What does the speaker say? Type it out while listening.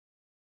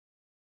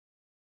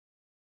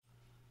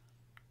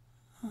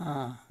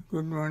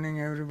Good morning,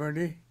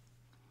 everybody.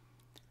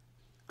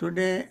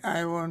 Today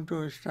I want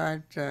to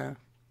start the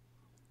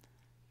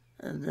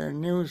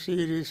new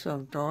series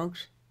of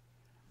talks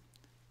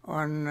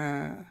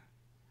on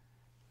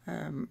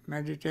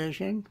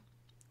meditation.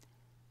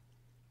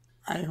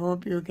 I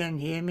hope you can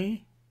hear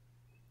me.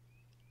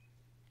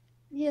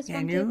 Yes,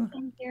 Can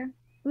Bhante, you?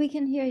 we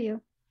can hear you.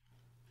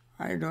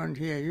 I don't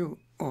hear you.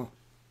 Oh,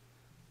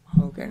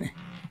 how can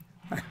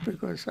I?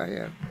 Because I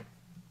have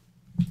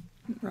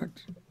not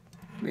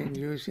been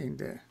using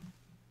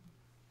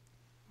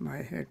my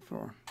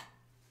headphone.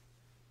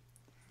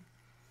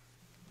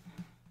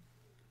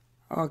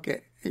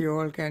 Okay, you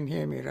all can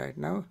hear me right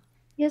now?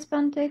 Yes,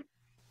 Bhante.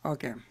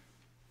 Okay.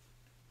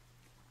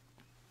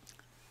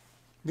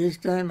 This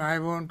time I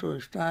want to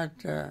start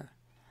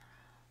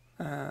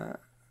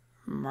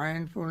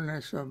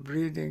mindfulness of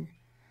breathing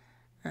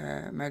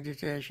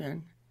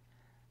meditation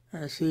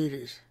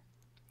series,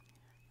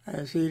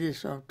 a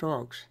series of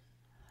talks.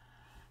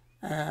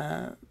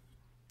 Uh,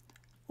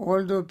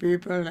 Although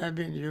people have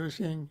been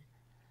using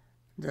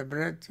the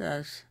breath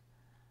as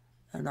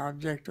an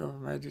object of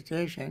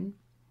meditation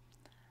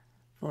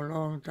for a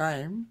long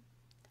time,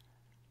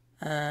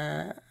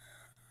 uh,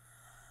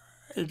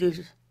 it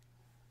is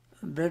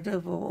better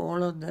for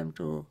all of them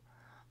to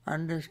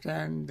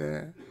understand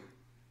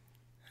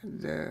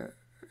the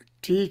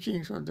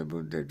teachings of the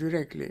Buddha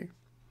directly.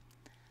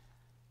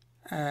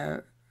 Uh,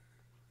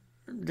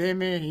 they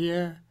may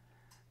hear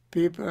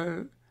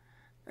people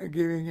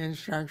giving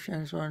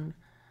instructions on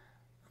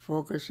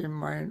focusing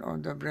mind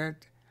on the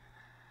breath,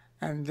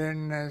 and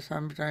then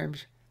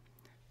sometimes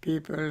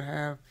people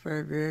have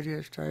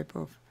various type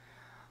of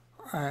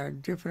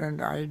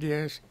different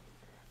ideas.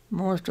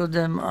 Most of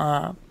them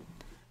are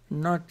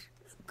not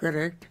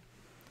correct,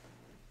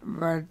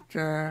 but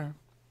they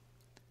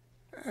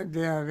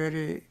are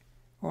very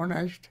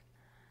honest,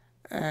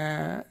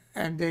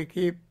 and they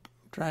keep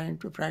trying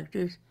to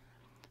practice,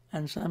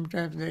 and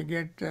sometimes they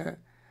get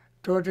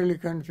totally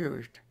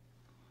confused.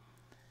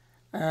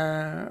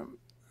 Uh,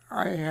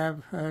 I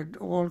have heard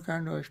all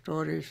kind of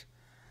stories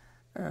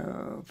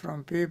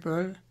from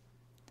people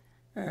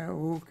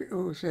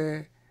who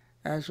say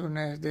as soon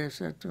as they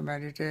start to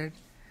meditate,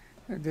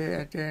 they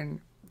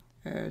attain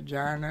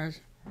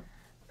jhanas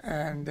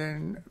and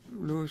then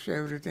lose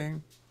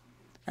everything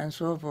and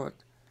so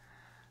forth.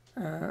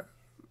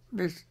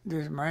 This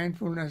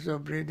mindfulness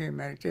of breathing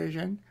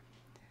meditation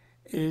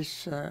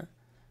is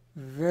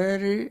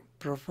very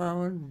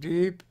profound,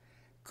 deep,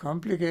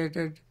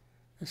 complicated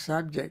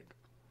subject.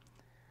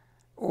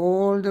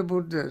 All the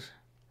Buddhas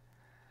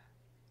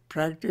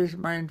practice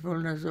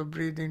mindfulness of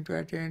breathing to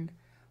attain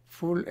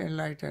full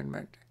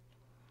enlightenment.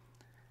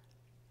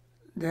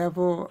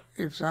 Therefore,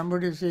 if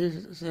somebody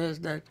says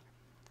that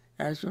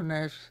as soon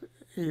as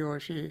he or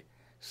she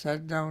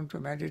sat down to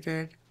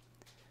meditate,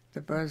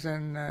 the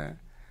person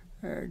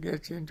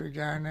gets into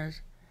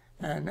jhanas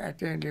and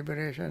attain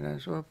liberation and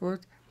so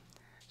forth,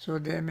 so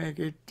they make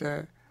it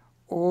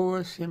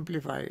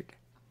oversimplified.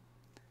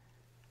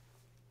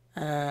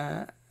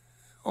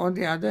 On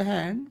the other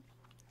hand,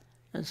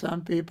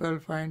 some people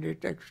find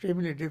it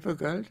extremely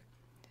difficult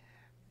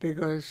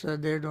because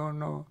they don't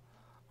know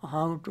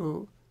how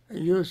to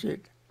use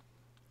it.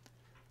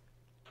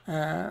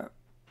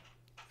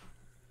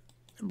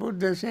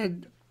 Buddha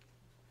said,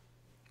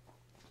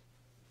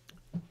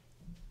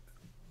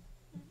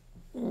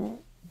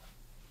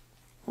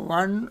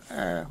 one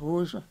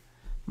whose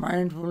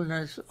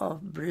mindfulness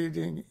of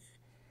breathing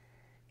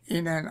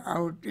in and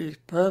out is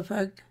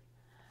perfect,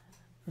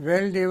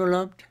 well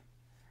developed,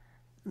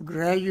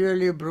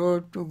 gradually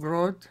brought to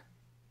growth,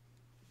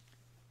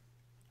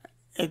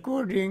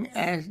 according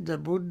as the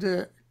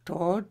Buddha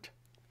taught,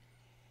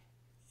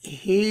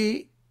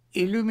 he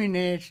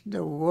illuminates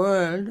the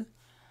world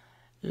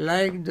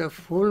like the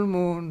full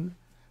moon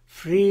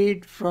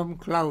freed from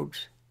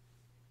clouds.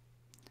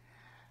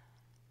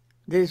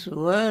 This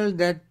world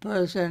that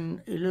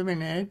person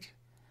illuminates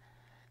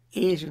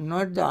is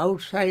not the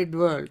outside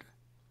world.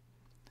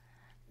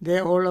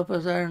 They all of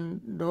a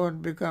sudden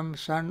don't become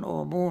sun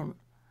or moon,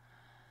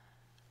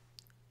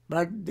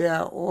 but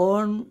their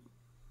own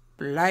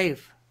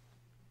life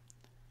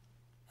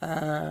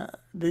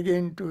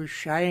begin to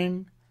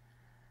shine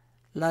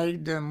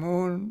like the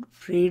moon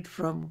freed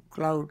from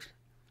clouds.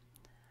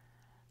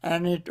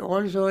 And it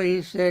also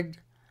is said,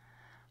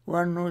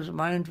 one whose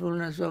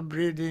mindfulness of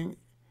breathing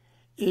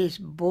is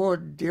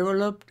both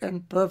developed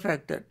and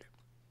perfected.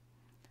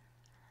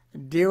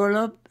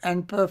 Developed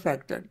and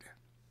perfected.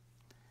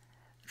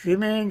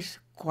 Remains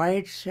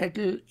quite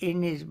settled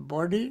in his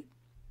body,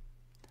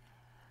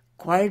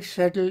 quite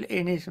settled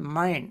in his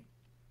mind.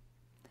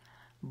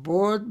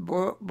 Both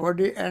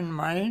body and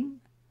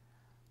mind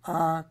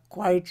are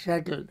quite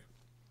settled.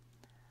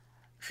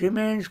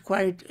 Remains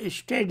quite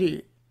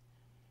steady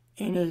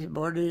in his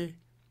body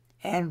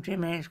and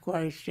remains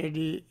quite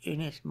steady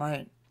in his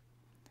mind.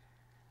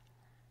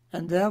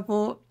 And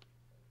therefore,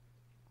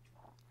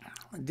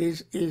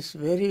 this is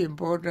very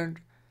important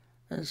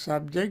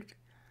subject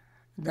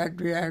that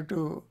we have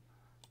to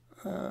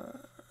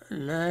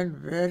learned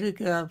very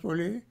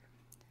carefully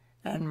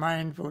and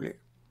mindfully.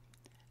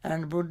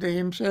 And Buddha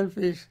himself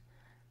is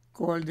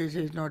called this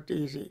is not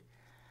easy.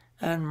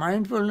 And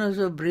mindfulness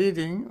of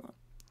breathing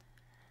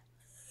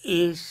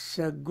is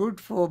good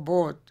for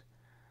both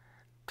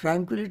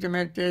tranquility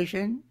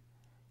meditation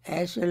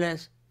as well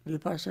as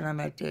vipassana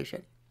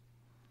meditation.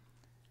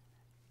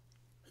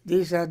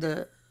 These are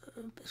the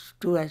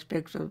two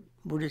aspects of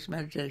Buddhist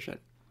meditation.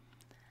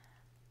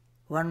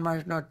 One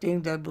must not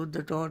think that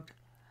Buddha taught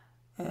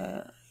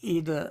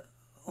either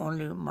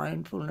only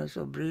mindfulness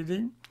of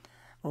breathing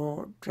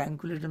or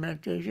tranquility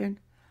meditation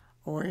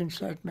or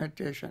insight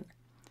meditation.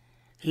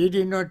 He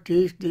did not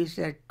teach these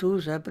as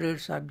two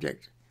separate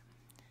subjects.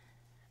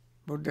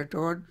 Buddha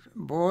taught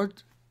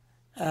both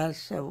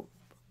as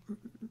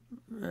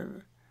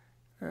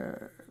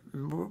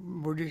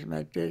Buddhist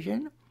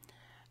meditation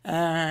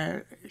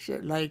and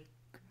like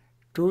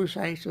two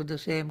sides of the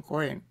same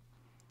coin.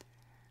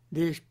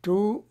 These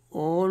two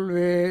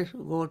always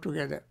go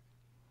together.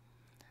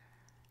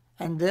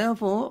 And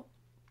therefore,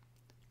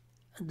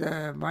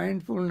 the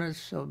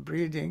mindfulness of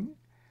breathing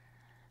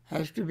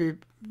has to be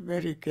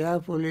very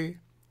carefully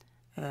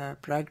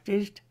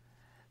practiced,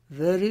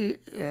 very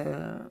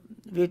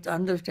with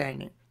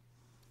understanding.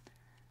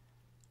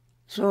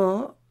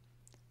 So,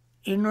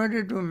 in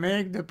order to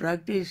make the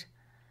practice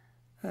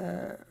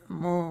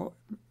more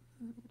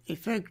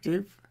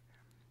effective,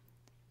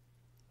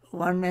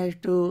 one has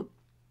to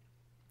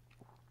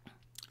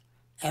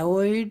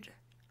avoid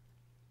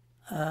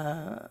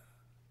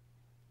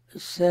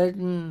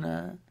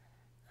certain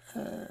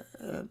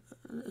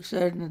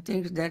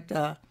things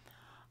that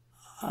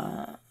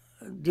are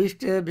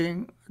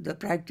disturbing the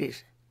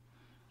practice.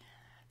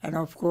 And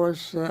of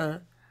course,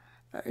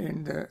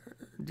 in the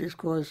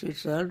discourse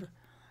itself,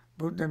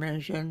 Buddha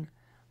mentioned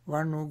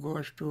one who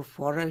goes to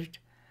forest,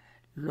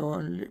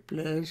 lonely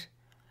place,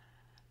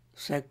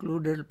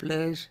 secluded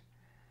place,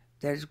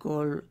 that's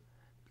called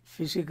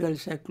physical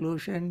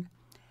seclusion,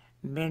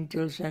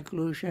 mental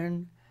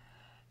seclusion,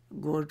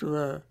 go to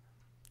a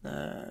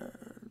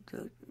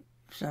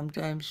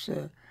sometimes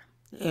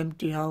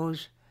empty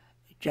house,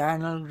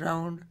 charnel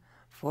ground,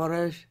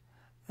 forest,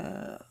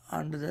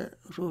 under the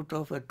root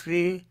of a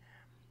tree,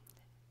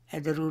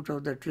 at the root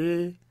of the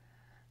tree,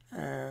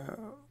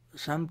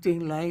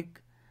 something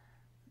like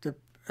the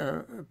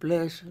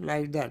place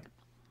like that,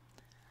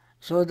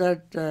 so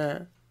that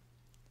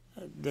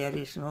there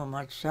is no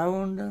much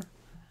sound,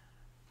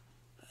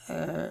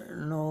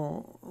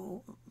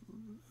 no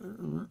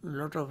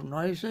lot of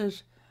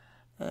noises,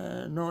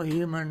 no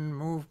human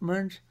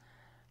movements,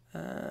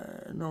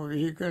 no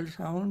vehicle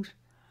sounds,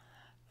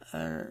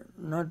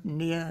 not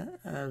near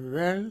a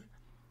well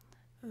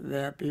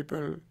where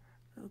people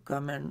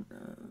come and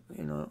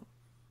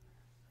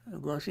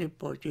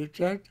gossip or chit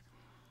chat,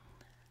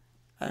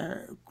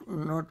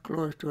 not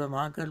close to a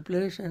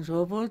marketplace and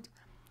so forth.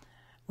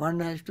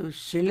 One has to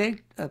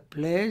select a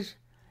place,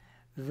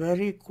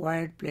 very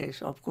quiet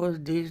place. Of course,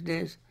 these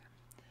days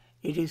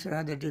it is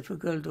rather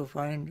difficult to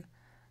find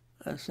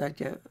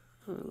such a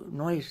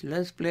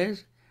noiseless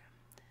place,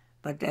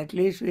 but at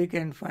least we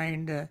can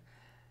find a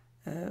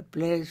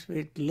place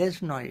with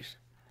less noise.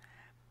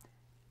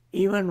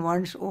 Even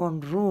one's own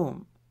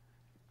room,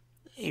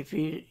 if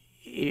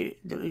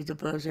the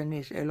person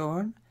is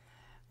alone,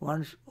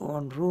 one's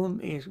own room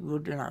is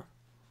good enough.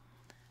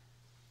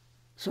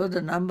 So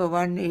the number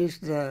one is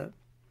the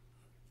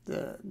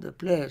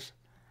place.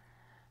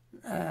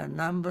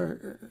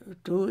 Number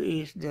two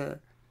is the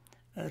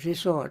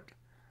resort.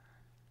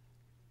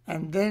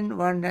 And then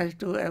one has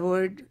to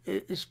avoid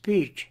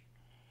speech,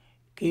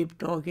 keep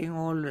talking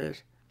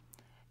always,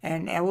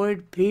 and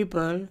avoid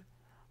people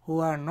who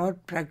are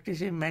not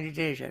practicing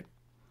meditation.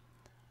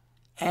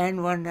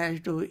 And one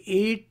has to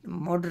eat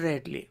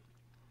moderately,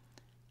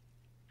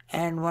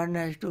 and one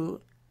has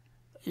to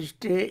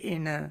stay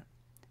in a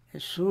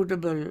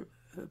suitable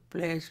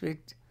place with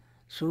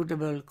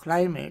suitable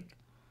climate,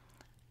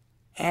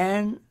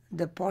 and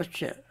the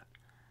posture,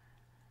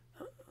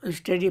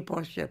 steady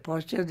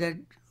posture that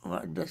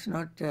does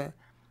not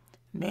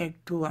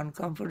make too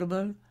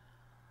uncomfortable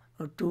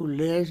or too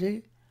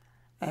lazy,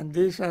 and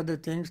these are the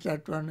things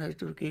that one has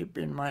to keep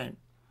in mind.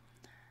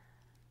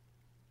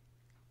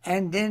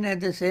 And then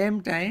at the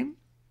same time,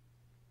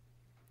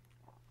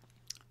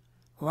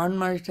 one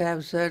must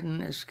have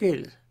certain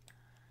skills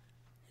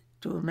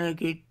to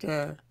make it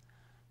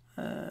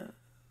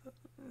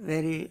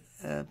very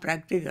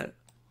practical.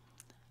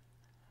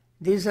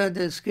 These are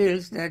the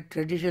skills that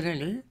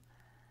traditionally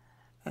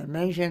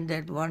mentioned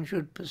that one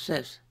should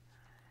possess.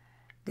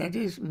 That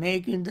is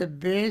making the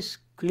base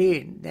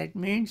clean. That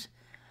means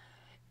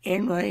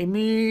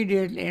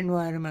immediate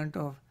environment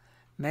of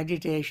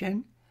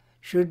meditation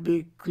should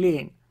be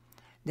clean.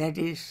 That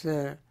is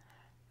the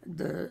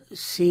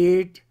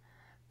seat,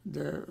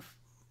 the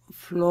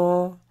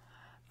floor,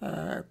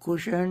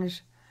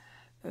 cushions,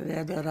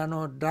 where there are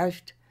no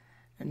dust,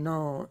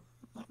 no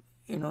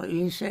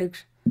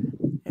insects,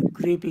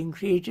 creeping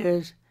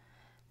creatures,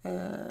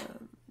 and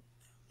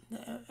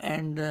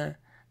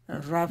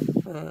rough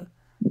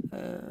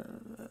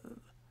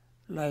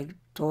like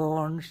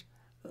thorns,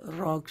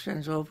 rocks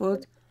and so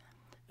forth.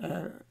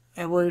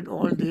 Avoid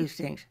all these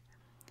things.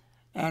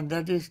 And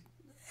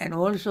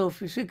also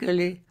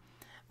physically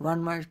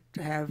one must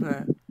have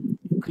a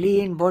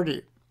clean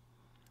body,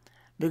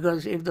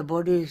 because if the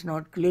body is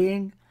not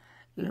clean,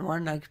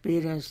 one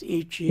experiences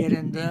itch here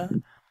and there,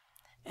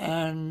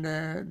 and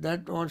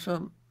that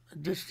also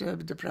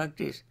disturbs the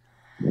practice.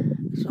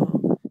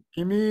 So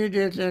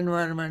immediate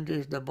environment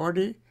is the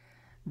body,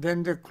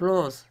 then the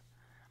clothes,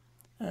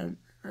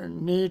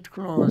 neat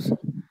clothes.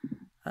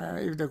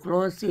 If the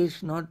clothes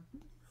is not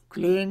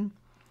clean,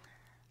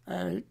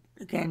 it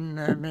can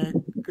make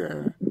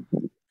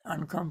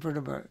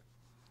uncomfortable.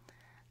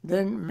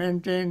 Then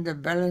maintain the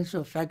balance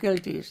of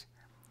faculties.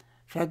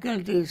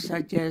 Faculties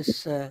such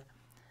as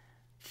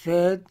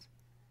faith,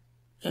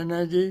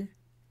 energy,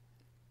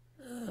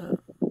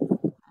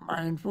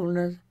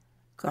 mindfulness,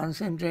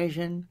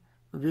 concentration,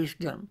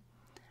 wisdom.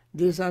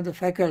 These are the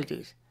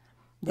faculties.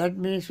 That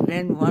means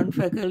when one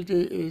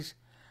faculty is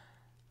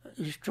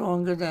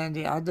stronger than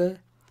the other,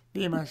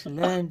 we must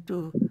learn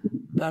to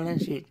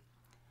balance it.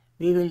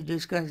 We will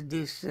discuss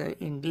this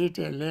in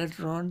detail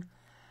later on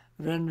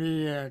when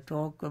we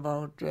talk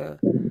about the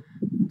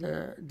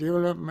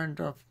development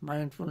of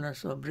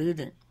mindfulness of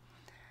breathing.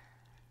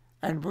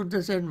 And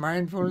Buddha said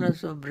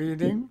mindfulness of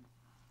breathing,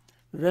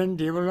 when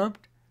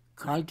developed,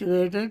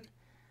 cultivated,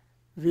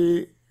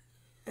 we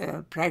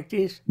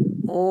practice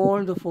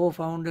all the four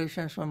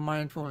foundations of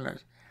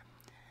mindfulness.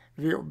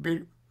 We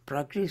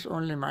practice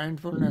only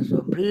mindfulness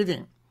of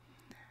breathing.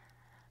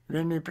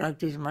 When we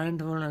practice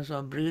mindfulness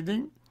of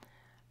breathing,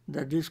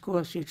 the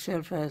discourse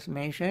itself has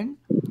mentioned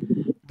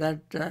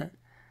that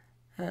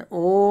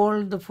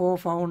all the four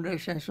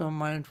foundations of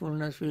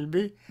mindfulness will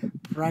be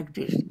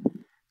practiced,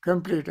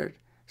 completed,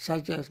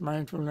 such as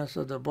mindfulness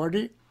of the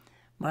body,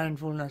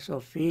 mindfulness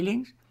of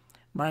feelings,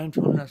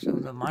 mindfulness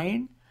of the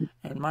mind,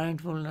 and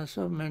mindfulness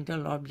of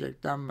mental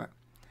object, Dhamma.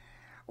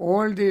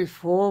 All these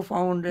four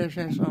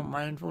foundations of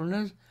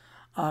mindfulness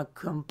are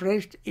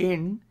compressed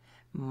in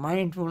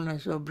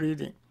mindfulness of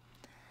breathing.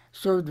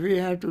 So we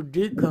have to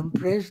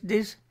decompress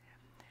this,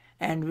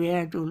 and we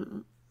have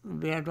to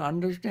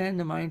understand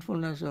the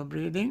mindfulness of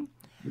breathing,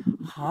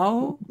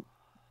 how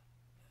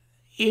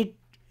it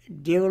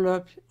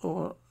develops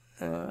or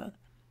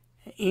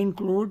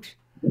includes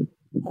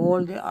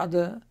all the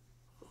other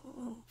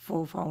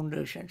four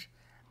foundations.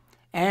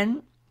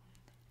 And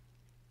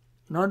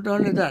not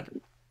only that,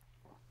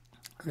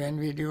 when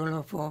we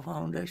develop four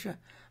foundations,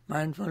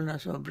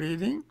 mindfulness of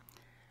breathing,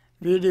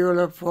 we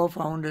develop four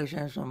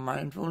foundations of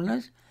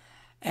mindfulness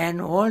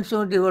and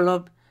also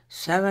develop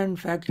 7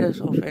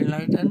 factors of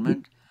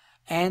enlightenment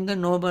and the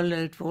Noble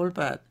Eightfold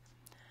Path.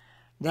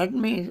 That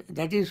means,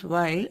 that is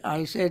why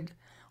I said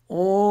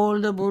all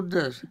the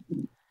Buddhas,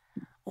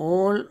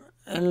 all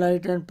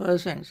enlightened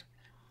persons,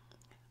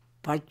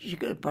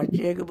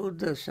 Pacceka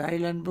Buddhas,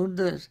 silent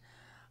Buddhas,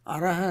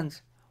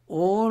 Arahants,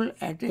 all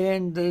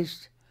attain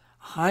this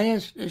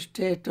highest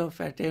state of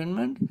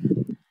attainment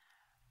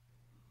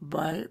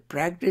by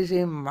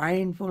practicing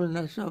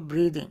mindfulness of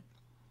breathing.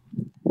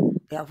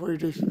 Therefore,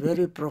 it is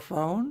very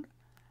profound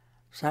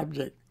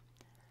subject.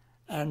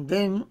 And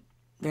then,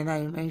 when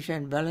I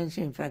mentioned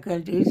balancing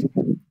faculties,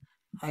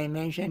 I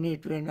mention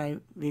it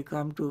when we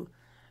come to,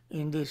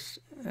 in this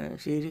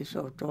series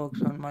of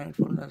talks on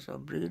mindfulness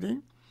of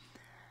breathing,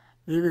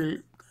 we will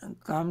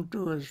come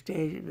to a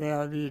stage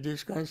where we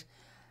discuss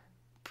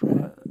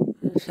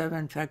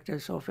 7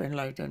 factors of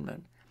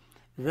enlightenment,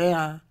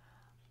 where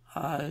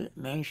I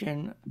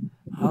mention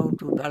how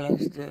to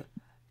balance the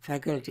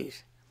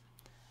faculties.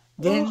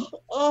 Then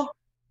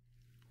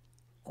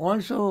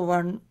also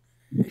one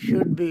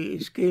should be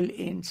skilled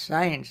in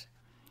science.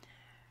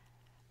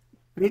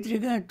 With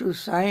regard to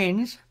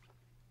science,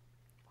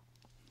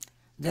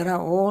 there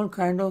are all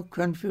kind of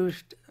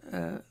confused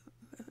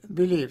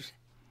beliefs.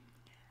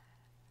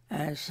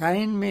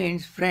 Science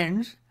means,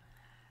 friends,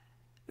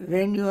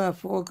 when you are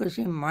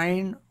focusing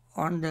mind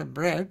on the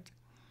breath,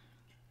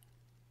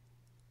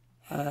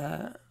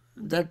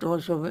 that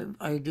also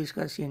I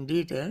discuss in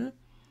detail,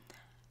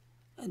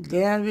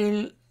 there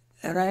will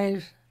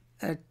arise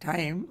a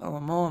time or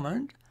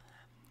moment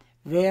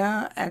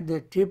where at the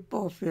tip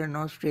of your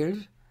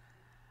nostrils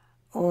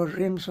or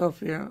rims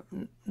of your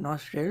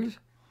nostrils,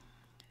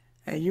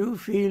 you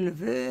feel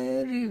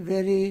very,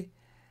 very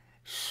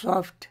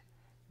soft,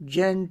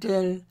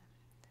 gentle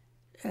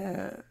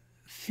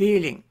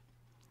feeling,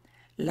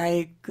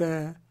 like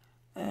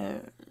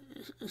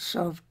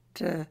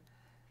softest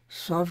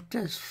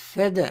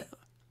feather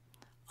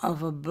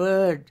of a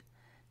bird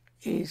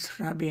is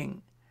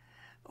rubbing,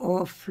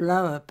 or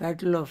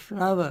petal of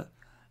flower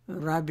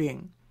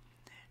rubbing,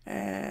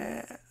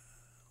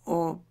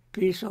 or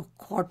piece of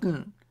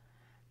cotton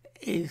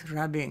is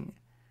rubbing.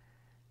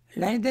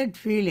 Like that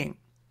feeling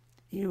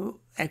you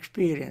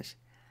experience.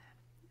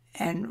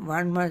 And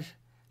one must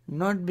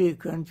not be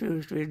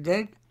confused with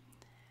that,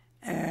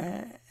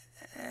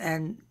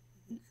 and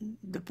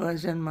the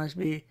person must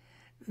be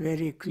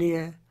very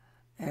clear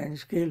and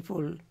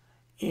skillful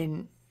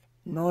in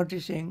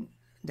noticing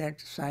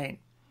that sign.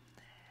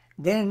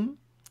 Then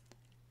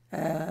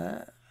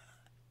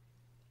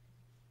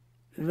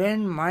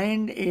when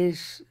mind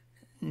is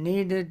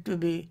needed to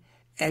be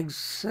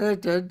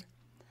exerted,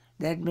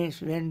 that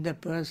means when the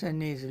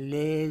person is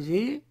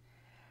lazy,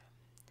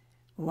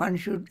 one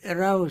should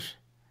arouse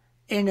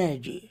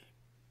energy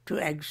to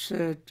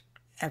exert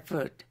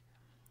effort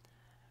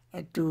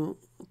to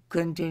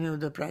continue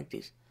the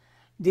practice.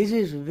 This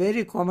is a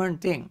very common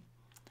thing.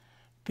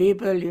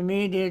 People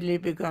immediately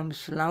become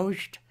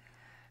slouched,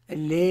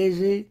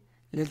 lazy,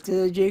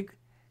 lethargic,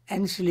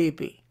 and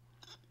sleepy.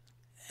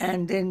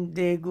 And then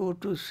they go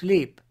to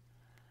sleep.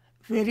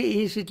 Very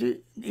easy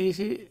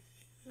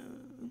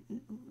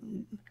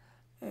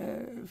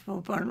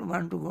for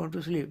one to go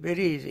to sleep,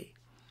 very easy.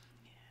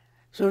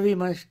 So we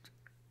must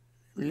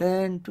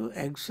learn to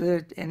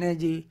exert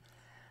energy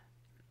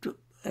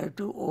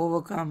to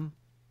overcome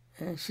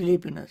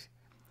sleepiness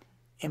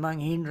among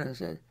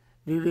hindrances.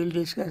 We will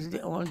discuss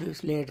all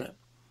this later.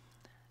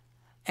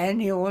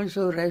 And he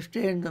also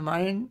restrained the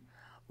mind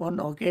on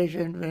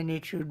occasion when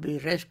it should be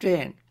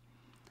restrained.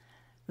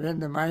 When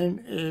the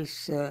mind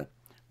is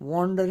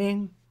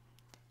wandering,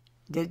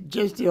 that's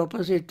just the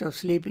opposite of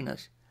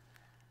sleepiness.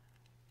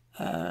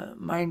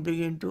 Mind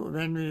begin to,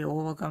 when we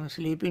overcome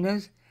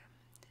sleepiness,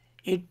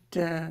 it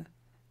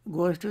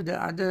goes to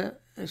the other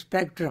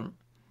spectrum,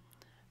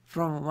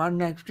 from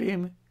one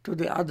extreme to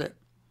the other.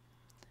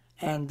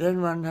 And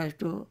then one has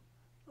to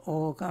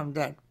overcome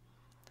that.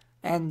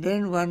 And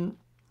then one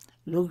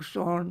looks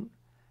on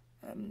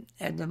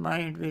at the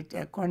mind with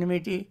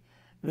equanimity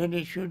when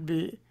it should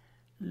be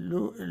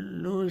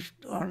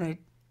loosed on it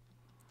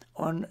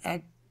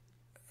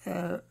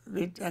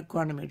with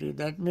equanimity.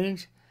 That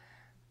means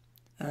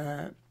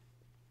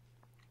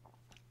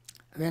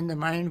when the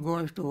mind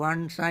goes to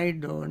one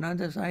side or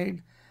another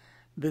side,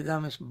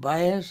 becomes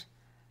biased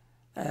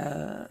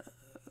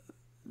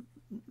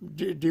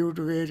due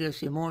to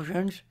various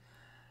emotions,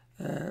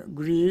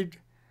 greed,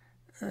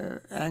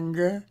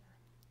 anger,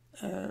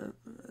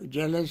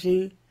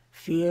 jealousy,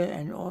 fear,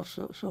 and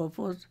also so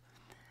forth.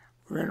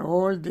 When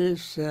all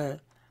these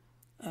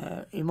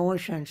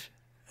emotions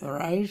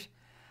arise,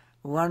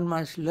 one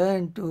must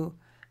learn to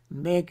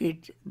make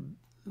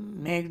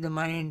the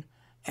mind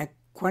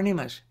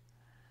equanimous,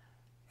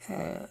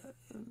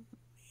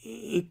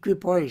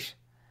 equipoise,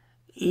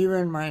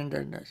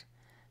 even-mindedness,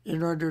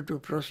 in order to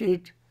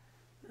proceed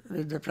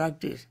with the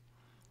practice.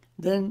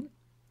 Then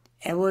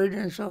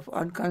avoidance of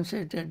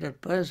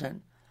unconcentrated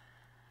person.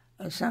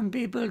 Some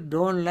people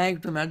don't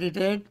like to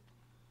meditate.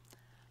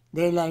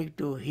 They like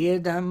to hear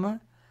Dhamma,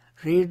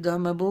 read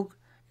Dhamma book,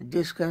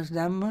 discuss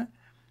Dhamma,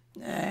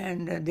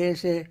 and they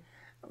say,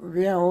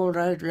 we are all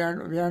right,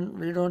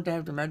 we don't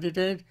have to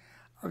meditate,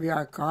 we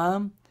are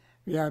calm,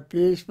 we are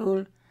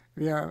peaceful,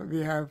 we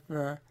have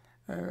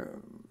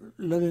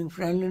loving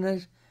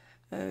friendliness,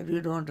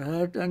 we don't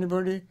hurt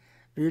anybody,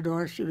 we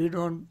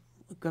don't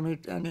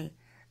commit any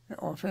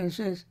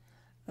offenses,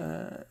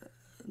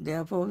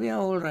 therefore we are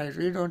all right,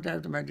 we don't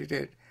have to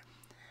meditate.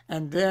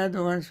 And they are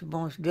the ones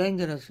most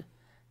dangerous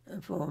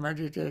for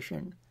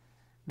meditation,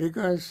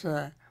 because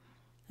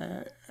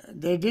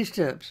they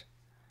disturb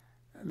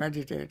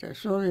meditators.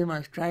 So we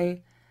must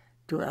try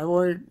to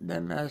avoid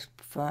them as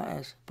far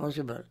as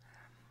possible.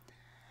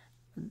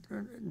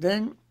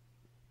 Then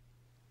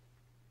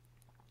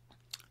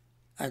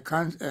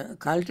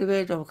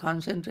cultivate a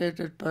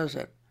concentrated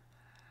person.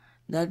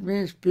 That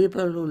means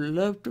people who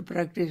love to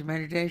practice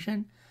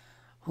meditation,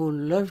 who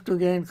love to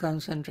gain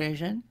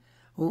concentration,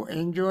 who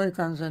enjoy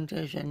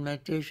concentration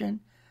meditation,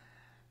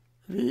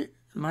 we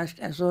must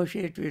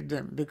associate with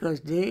them,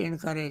 because they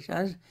encourage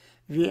us,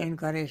 we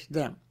encourage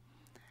them.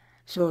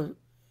 So,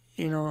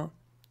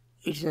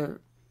 it's a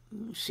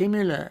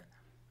similar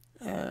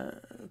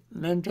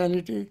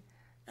mentality,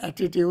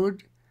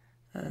 attitude,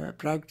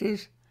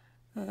 practice,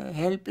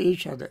 help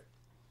each other.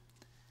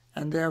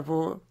 And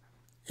therefore,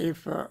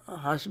 if a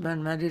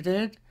husband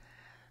meditates,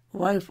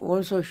 wife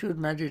also should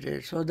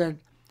meditate, so that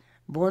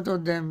both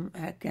of them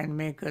can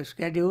make a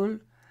schedule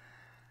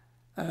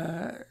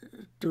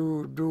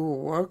to do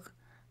work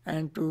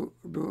and to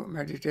do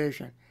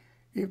meditation.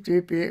 If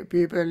the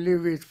people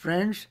live with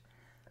friends,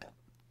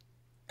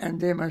 and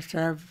they must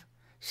have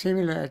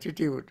similar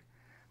attitude,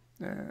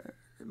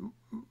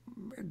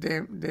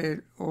 they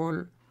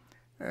all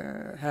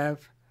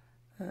have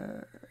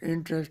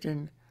interest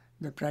in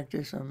the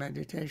practice of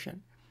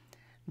meditation.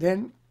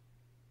 Then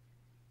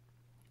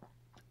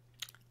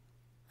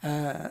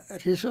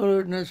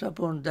resoluteness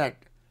upon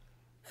that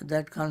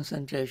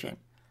concentration.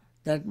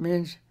 That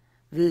means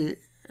we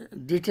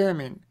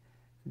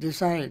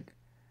decide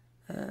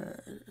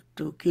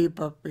to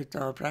keep up with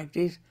our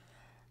practice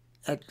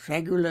at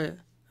regular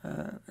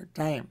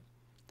time.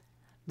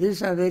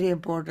 These are very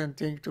important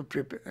things to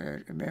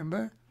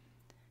remember.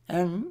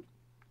 And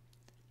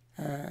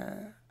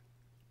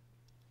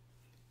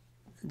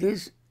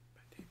this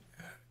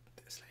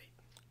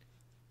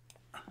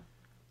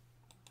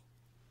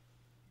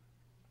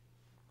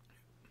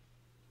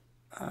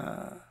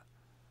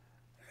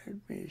let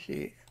me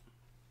see.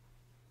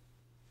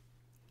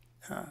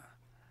 Bhante,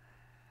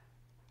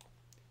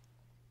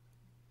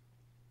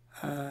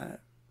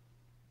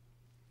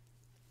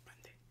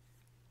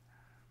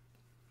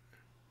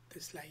 the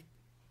slide.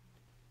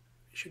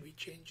 Should we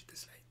change the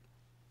slide?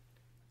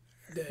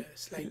 The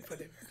slide for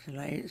them.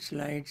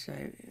 Slides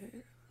I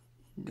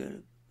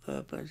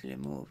purposely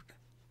moved.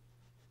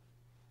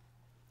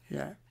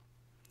 Yeah.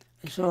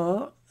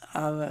 So,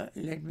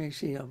 let me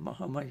see how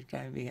much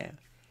time we have.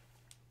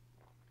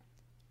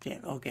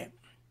 Okay.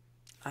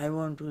 I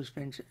want to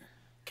spend...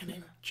 Can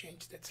I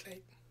change that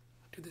slide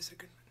to the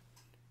second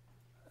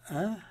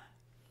one?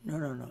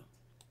 No.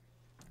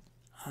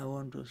 I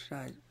want to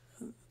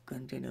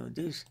continue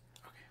this.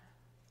 Okay.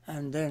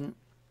 And then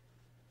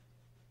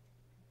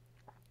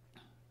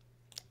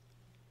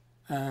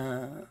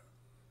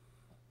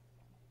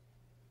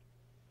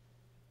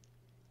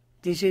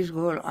this is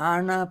called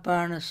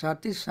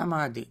Anapanasati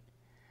Samadhi.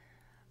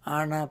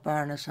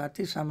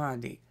 Anapanasati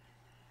Samadhi.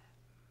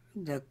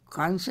 The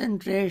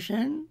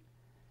concentration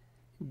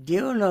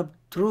developed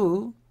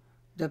through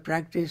the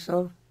practice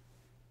of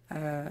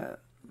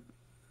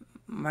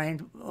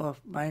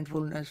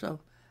mindfulness of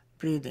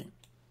breathing.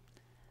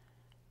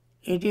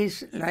 It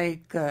is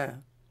like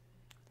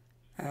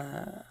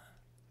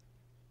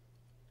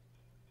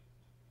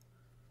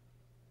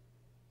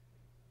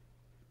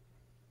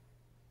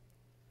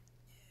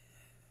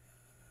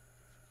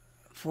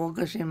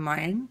focusing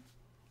mind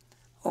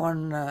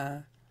on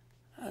the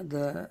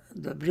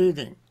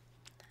breathing.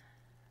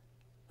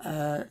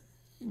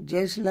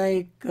 Just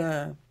like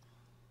when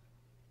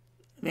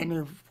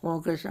you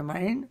focus the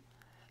mind,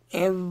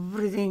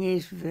 everything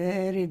is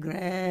very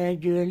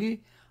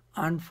gradually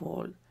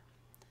unfold.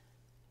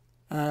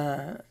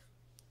 There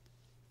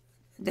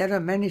are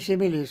many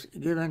similes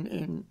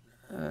given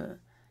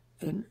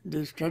in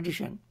this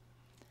tradition,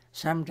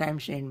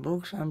 sometimes in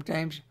books,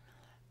 sometimes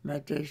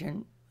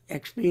meditation,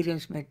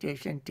 experienced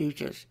meditation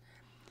teachers,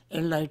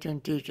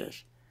 enlightened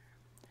teachers.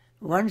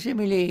 One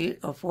simile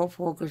of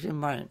focusing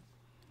mind.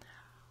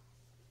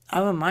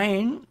 Our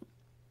mind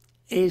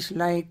is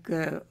like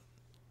a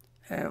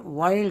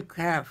wild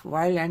calf,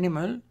 wild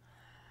animal,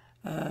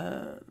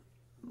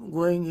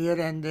 going here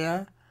and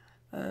there,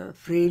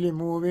 freely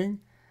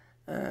moving,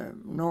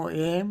 no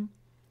aim,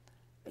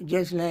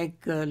 just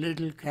like a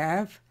little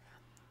calf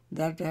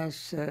that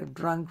has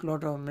drunk a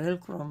lot of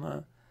milk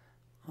from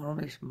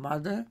his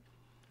mother,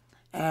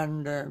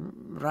 and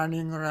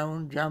running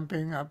around,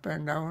 jumping up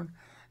and down,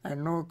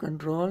 and no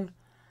control.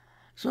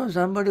 So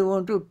somebody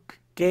want to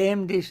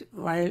tame this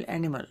wild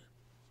animal.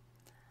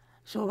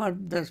 So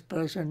what this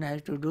person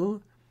has to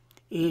do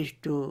is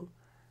to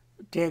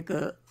take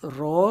a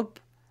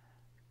rope,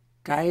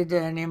 tie the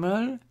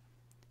animal,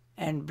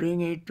 and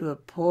bring it to a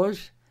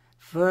post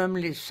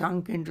firmly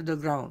sunk into the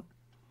ground,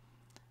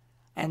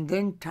 and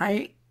then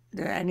tie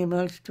the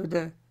animals to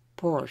the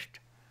post.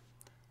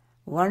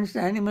 Once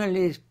the animal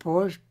is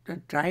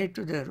tied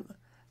to the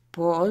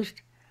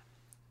post,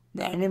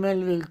 the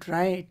animal will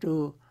try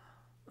to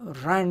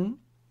run,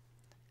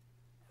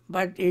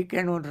 but he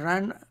cannot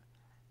run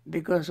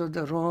because of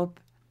the rope.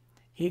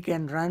 He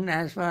can run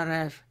as far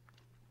as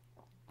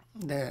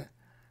to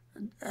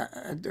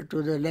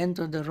the length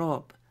of the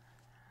rope,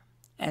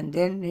 and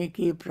then he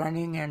keeps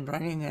running and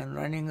running and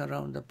running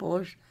around the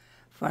post.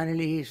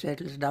 Finally he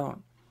settles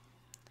down.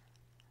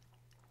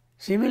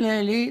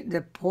 Similarly,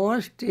 the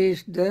post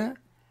is the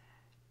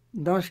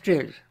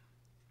nostrils.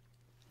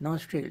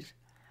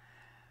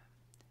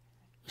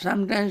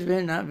 Sometimes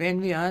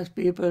when we ask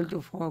people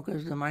to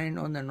focus the mind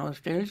on the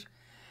nostrils,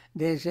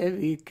 they say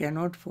we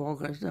cannot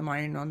focus the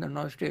mind on the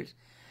nostrils.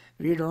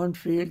 We don't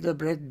feel the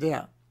breath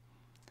there.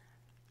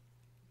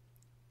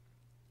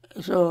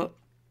 So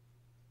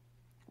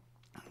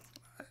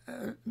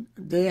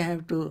they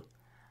have to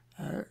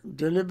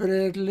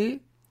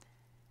deliberately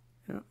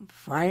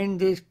find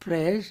this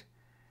place,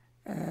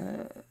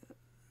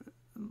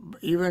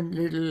 even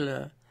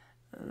little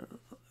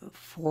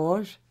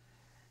force,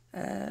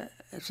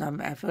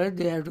 some effort,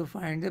 they have to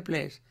find the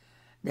place.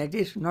 That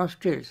is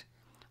nostrils,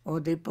 or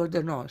they put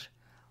the nose,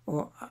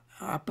 or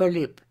upper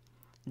lip.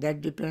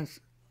 That depends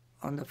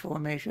on the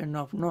formation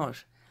of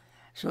nose.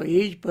 So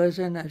each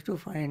person has to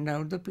find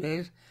out the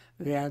place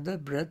where the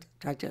breath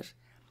touches.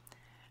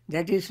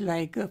 That is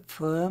like a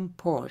firm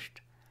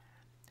post.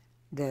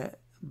 The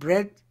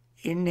breath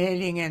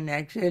inhaling and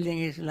exhaling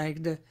is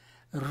like the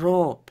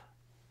rope,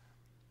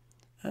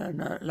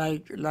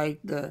 like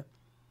the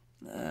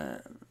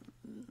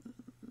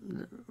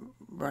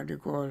what you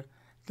call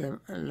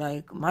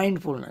like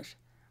mindfulness,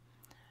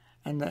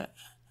 and the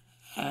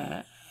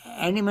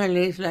animal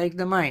is like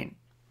the mind.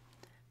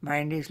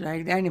 Mind is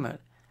like the animal.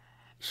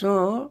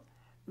 So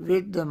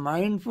with the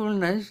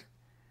mindfulness,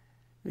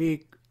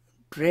 we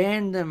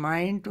train the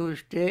mind to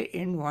stay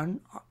in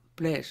one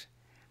place.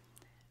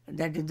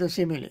 That is the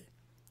simile.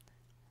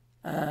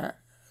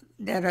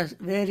 There are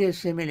various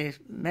similes,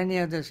 many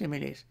other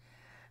similes.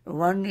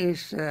 One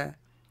is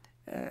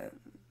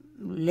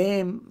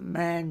lame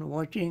man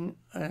watching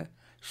a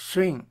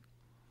swing.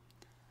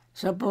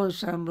 Suppose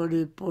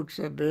somebody puts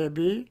a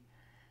baby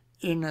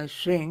in a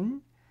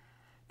swing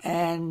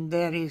and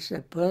there is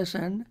a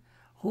person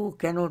who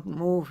cannot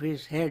move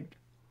his head.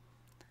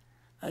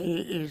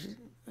 He is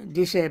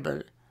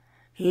disabled.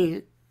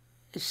 He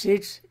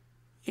sits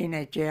in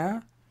a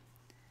chair,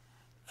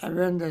 and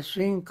when the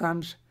swing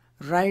comes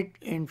right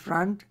in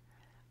front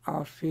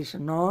of his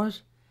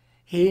nose,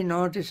 he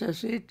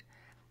notices it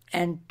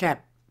and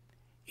tap.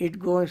 It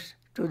goes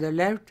to the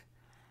left,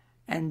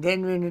 and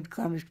then when it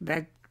comes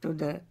back to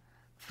the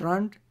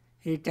front,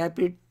 he tap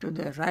it to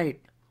the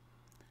right.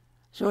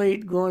 So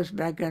it goes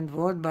back and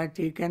forth, but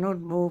he cannot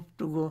move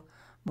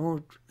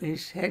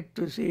his head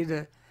to see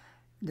the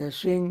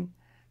swing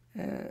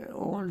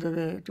all the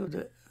way to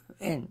the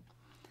end.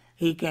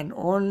 He can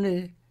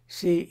only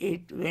see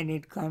it when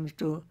it comes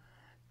to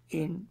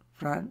in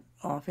front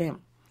of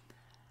him.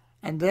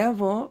 And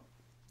therefore,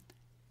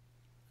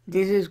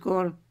 this is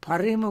called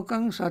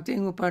parimukhaṃ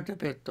satīṃ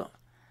upatapetto.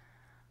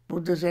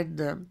 Buddha said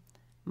the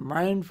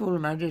mindful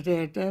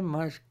meditator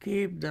must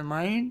keep the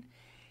mind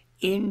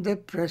in the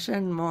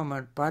present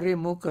moment.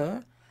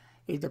 Parimukha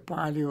is the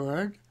Pali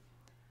word,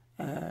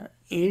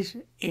 is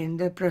in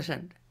the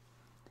present,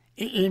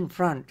 in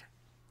front.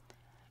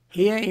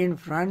 Here in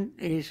front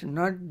is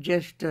not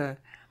just the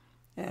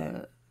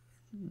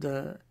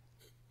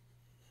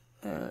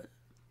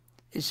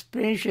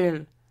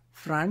spatial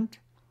front,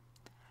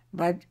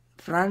 but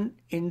front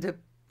in the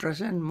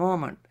present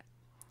moment,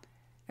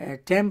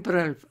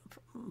 temporal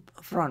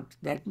front.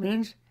 That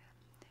means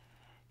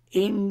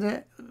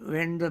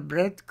when the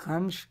breath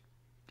comes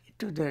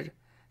to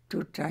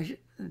touch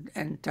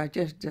and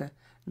touches the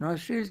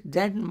nostrils,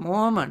 that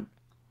moment,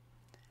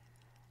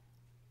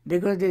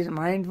 because this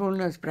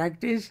mindfulness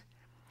practice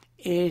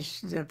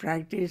is the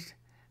practice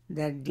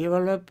that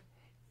develops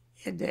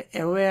the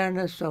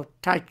awareness of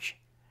touch,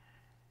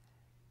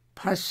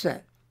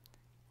 phassa.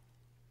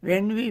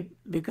 When we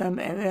become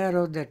aware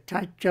of the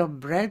touch of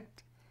breath,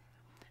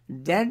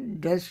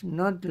 that does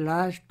not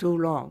last too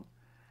long.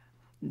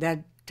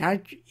 That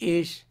touch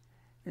is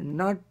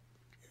not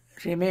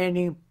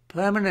remaining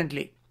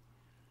permanently.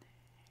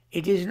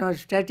 It is not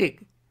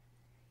static.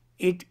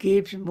 It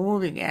keeps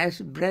moving.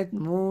 As breath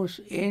moves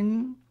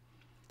in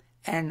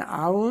and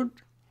out,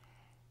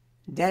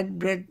 that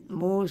breath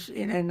moves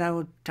in and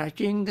out,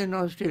 touching the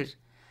nostrils.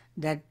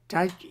 That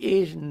touch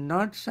is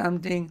not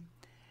something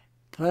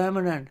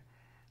permanent,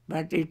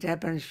 but it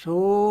happens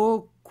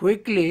so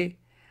quickly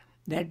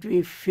that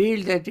we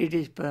feel that it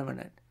is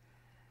permanent.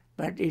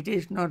 But it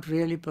is not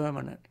really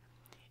permanent.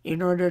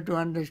 In order to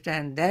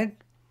understand that,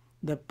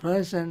 the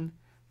person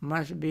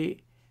must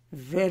be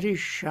very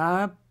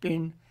sharp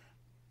in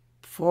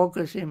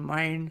focusing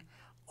mind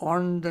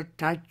on the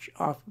touch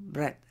of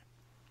breath.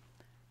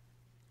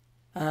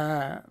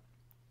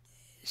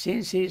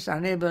 Since he is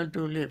unable to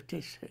lift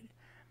his head.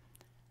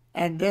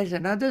 And there's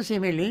another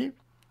simile,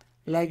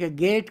 like a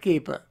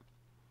gatekeeper.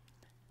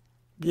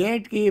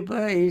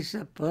 Gatekeeper is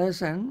a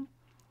person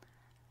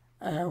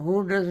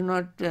who does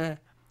not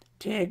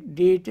take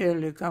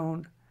detailed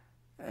account,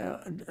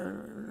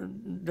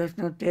 does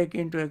not take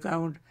into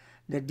account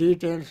the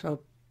details of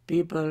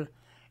people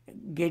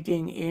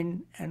getting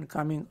in and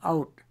coming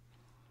out,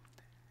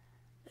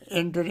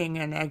 entering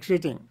and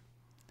exiting.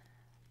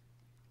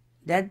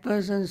 That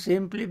person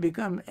simply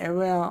becomes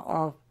aware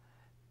of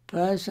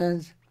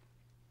persons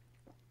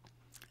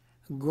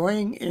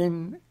going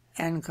in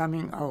and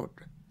coming out.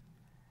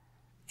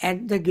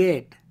 At the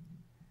gate,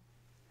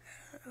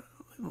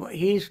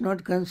 he is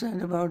not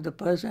concerned about the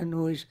person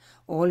who is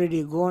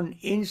already gone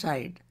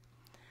inside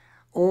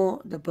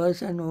or the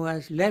person who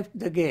has left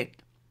the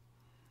gate.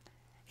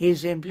 He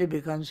simply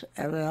becomes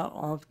aware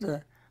of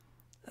the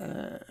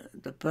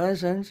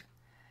persons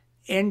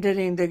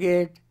entering the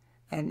gate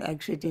and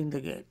exiting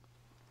the gate.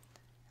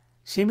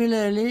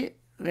 Similarly,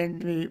 when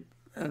we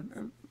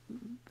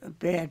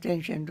pay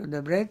attention to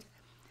the breath,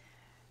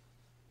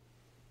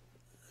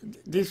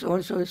 this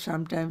also is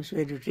sometimes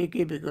very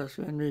tricky, because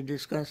when we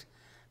discuss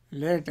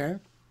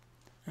later,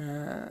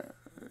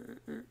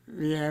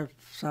 we have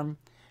some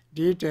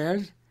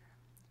details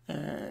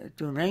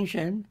to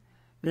mention.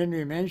 When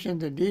we mention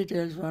the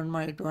details, one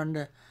might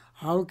wonder,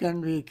 how can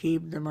we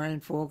keep the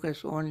mind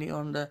focused only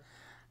on the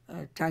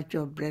touch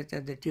of breath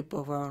at the tip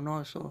of our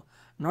nose or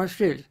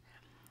nostrils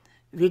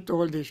with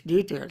all these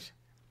details?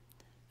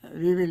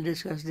 We will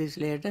discuss this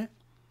later.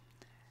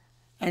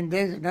 And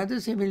there's another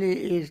simile,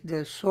 is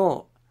the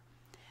saw.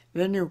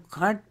 When you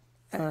cut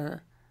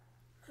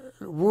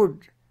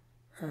wood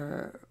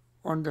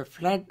on the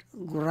flat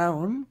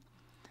ground,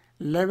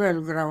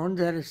 level ground,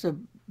 there is a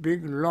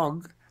big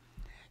log.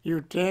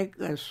 You take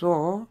a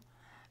saw.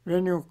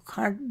 When you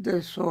cut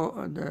the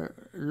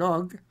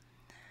log,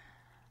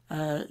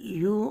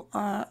 you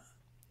are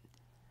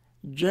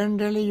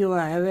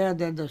aware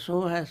that the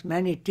saw has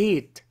many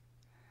teeth,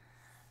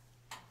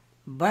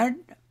 but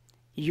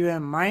your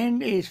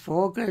mind is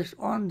focused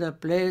on the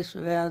place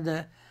where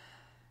the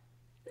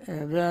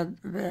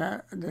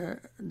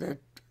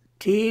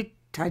teeth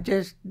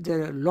touches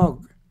the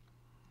log.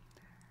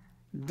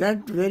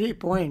 That very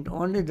point,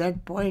 only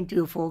that point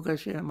you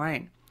focus your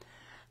mind.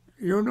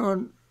 You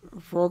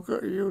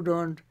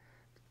don't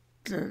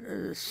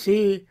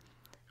see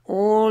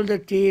all the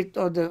teeth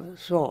of the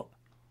saw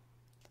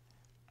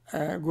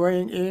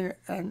going in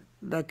and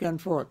back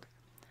and forth.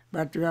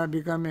 But you are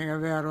becoming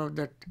aware of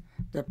that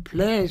the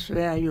place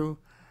where you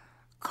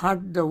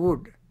cut the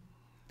wood,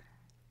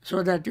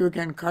 so that you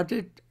can cut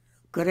it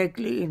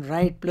correctly in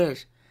right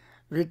place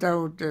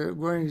without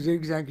going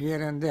zigzag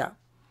here and there.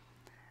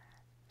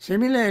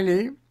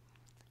 Similarly,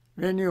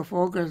 when you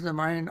focus the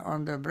mind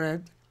on the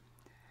breath,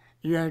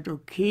 you have to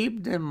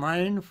keep the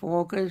mind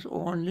focused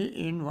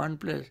only in one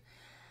place.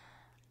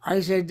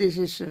 I said this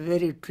is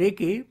very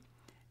tricky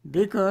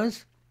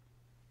because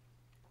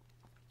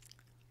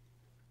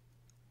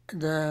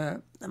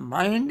the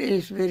mind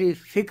is very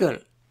fickle.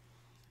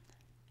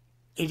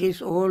 It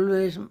is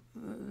always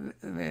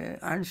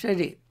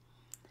unsteady,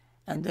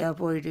 and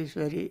therefore it is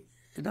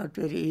not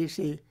very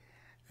easy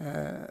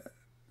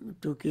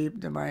to keep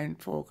the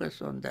mind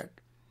focused on that.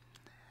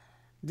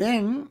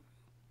 Then,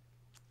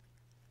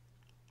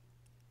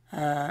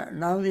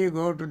 now we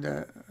go to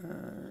the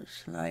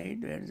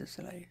slide. Where is the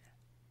slide?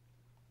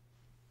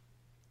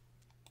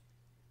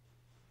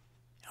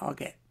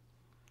 Okay.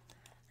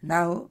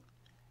 Now,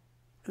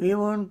 we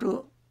want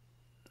to,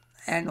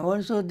 and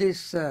also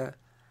this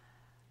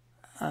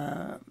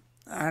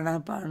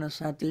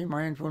Anapanasati,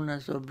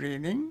 mindfulness of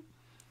breathing,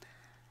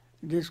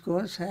 this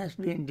course has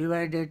been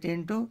divided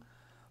into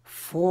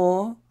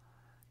 4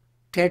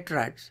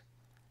 tetrads,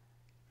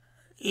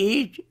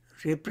 each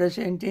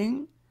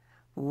representing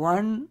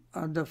one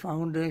of the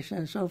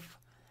foundations of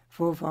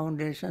 4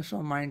 foundations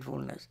of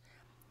mindfulness.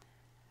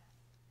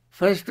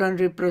 First one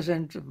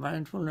represents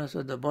mindfulness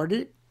of the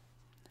body,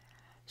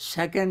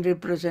 second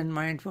represents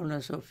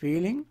mindfulness of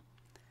feeling,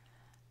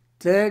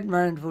 third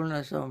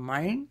mindfulness of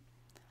mind,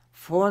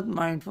 fourth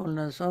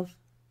mindfulness of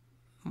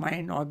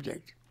mind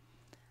object.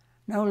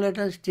 Now let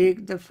us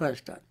take the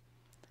first one.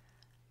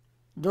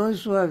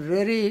 Those who are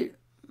very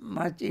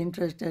much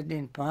interested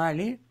in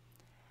Pali,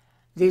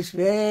 this is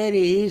very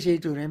easy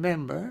to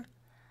remember.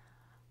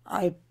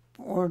 I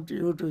want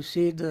you to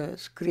see the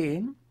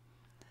screen.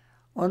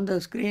 On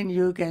the screen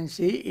you can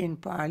see in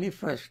Pali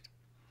first.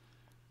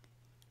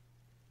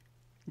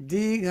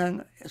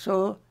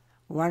 So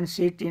one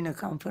sit in a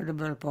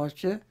comfortable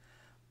posture,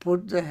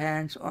 put the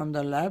hands on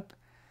the lap,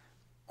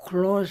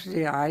 close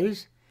the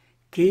eyes,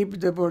 keep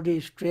the body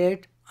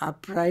straight,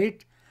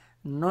 upright,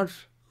 not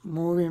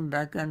moving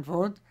back and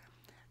forth.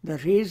 The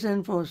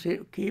reason for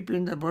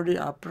keeping the body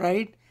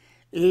upright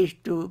is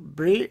to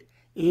breathe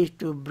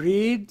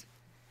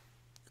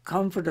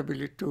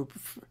comfortably, to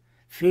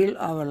fill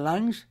our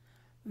lungs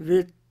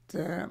with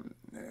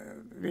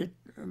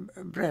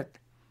breath,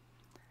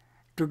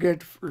 to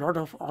get a lot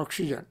of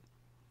oxygen,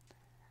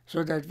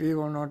 so that we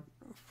will not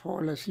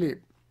fall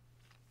asleep.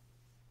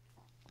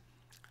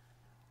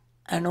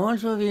 And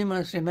also we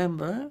must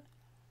remember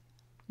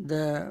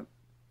the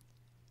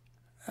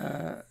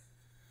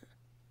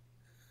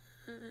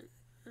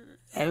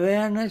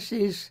awareness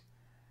is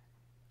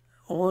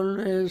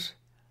always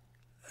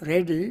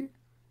ready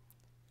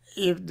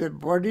if the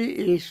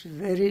body is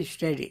very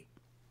steady.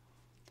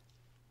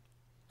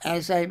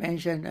 As I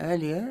mentioned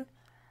earlier,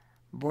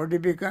 body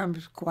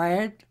becomes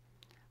quiet,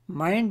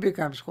 mind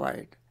becomes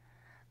quiet.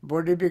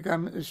 Body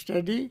becomes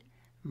steady,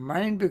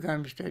 mind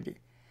becomes steady.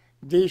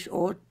 These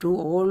ought to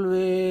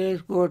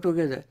always go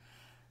together.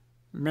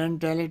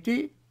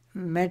 Mentality,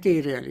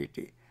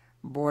 materiality,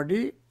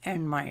 body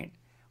and mind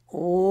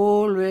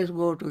always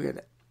go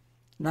together.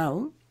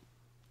 Now,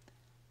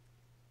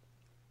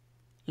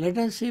 let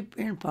us see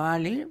in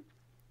Pali,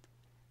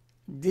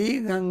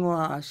 Digang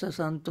va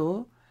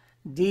asasanto,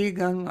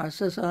 digang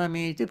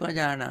asasamiti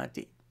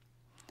pajanati.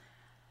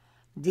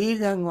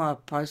 Digang va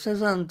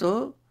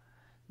pasasanto,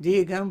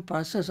 digam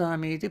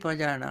pasasamiti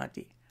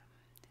pajanati.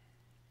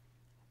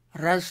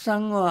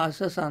 Rasang va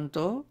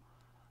asasanto,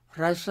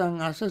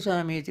 rasang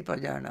asasamiti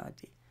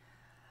pajanati.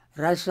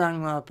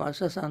 Rasang va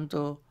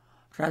pasasanto,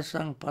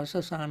 rasang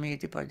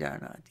pasasamiti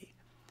pajanati.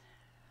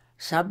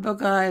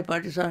 Sabbakaya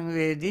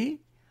patisangvedi,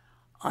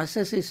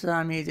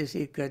 asasisamiti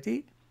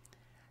sikkati.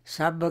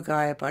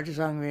 Sabbakaya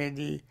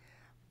patisangvedi,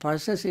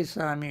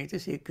 pasasisamiti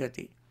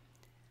sikkati.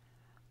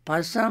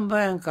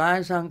 Pasambhayam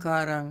kaya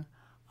sankharang,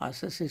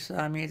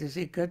 asasisamiti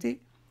sikkati.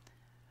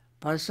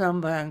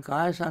 Pasambhayam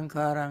kaya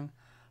sankharang,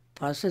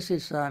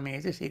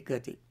 pasasisamiti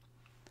sikkati.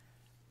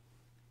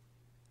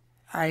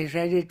 I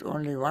read it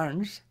only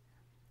once.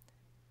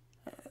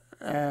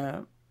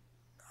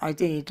 I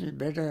think it is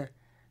better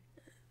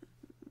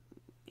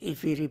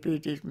if we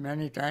repeat it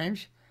many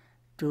times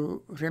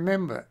to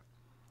remember.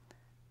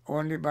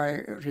 Only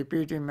by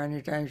repeating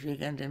many times we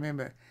can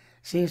remember.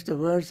 Since the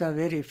words are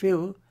very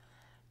few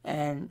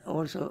and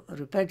also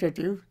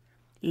repetitive,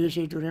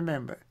 easy to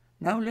remember.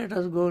 Now let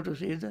us go to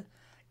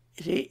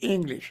see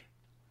English.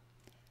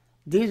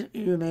 This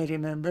you may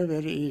remember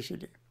very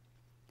easily.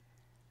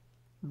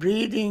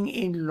 Breathing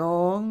in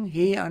long,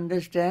 he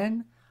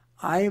understands,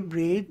 I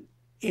breathe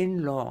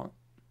in long.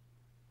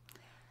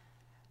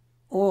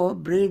 Or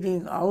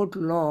breathing out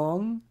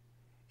long,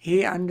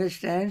 he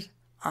understands,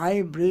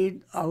 I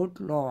breathe out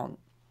long.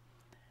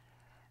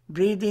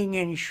 breathing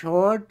in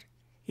short,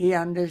 he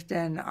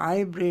understands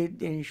I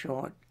breathe in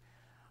short.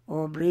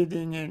 Or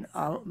breathing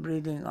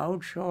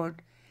out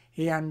short,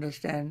 he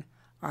understands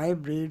I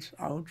breathe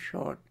out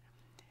short.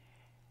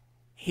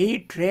 He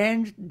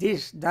trains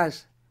this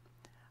thus,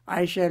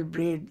 I shall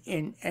breathe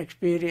in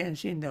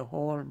experiencing the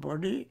whole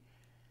body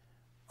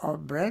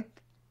of breath.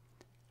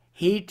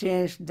 He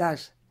trains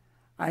thus,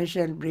 I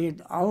shall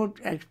breathe out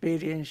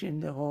experiencing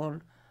the whole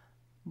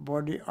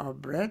body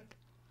of breath.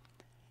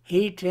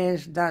 He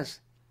trains thus,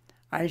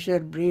 I shall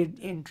breathe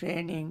in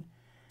training,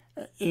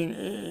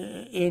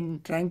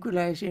 in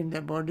tranquilizing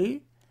the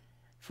body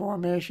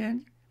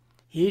formation.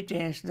 He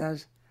trains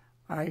thus,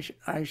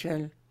 I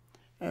shall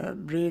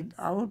breathe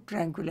out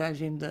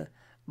tranquilizing the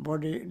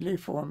bodily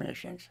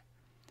formations.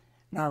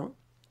 Now,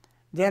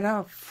 there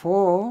are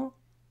 4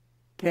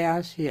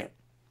 pairs here.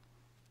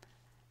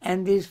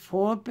 And these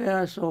 4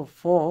 pairs of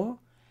 4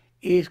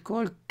 is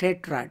called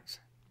tetrads.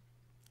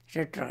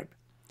 Tetrad.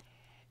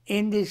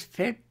 In this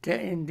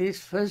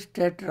first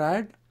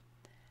tetrad,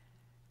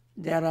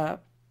 there are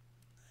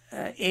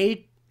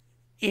 8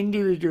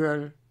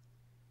 individual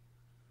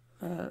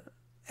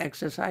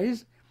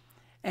exercise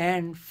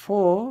and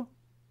 4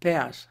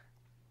 pairs.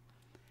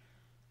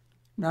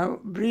 Now,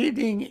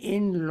 breathing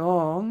in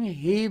long,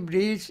 he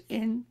breathes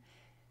in,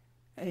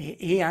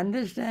 he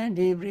understands,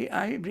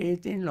 I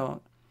breathe in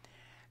long.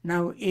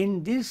 Now,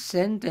 in this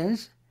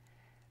sentence,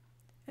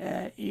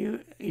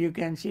 you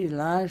can see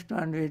last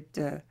one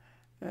with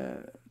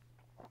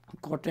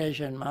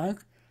quotation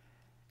mark,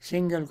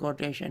 single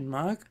quotation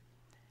mark,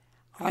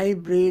 I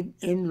breathe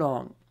in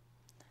long.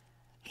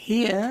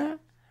 Here,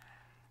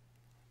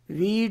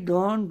 we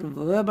don't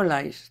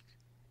verbalize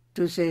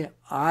to say,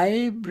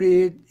 I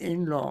breathe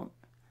in long.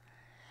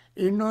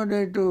 In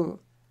order to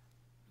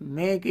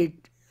make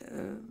it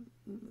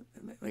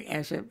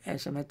as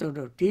a method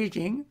of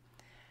teaching,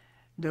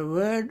 the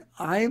word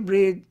I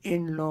breathe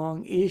in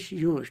long is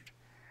used.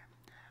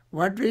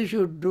 What we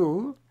should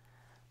do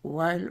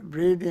while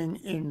breathing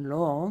in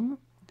long,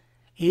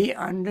 he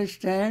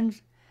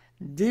understands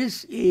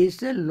this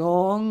is a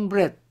long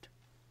breath.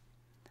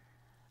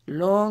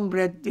 Long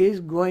breath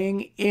is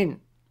going in.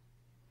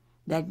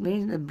 That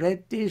means the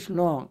breath is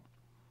long.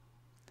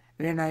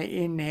 When I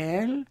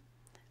inhale,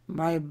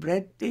 my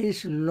breath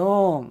is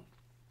long.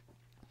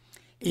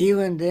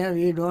 Even there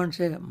we don't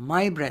say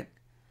my breath.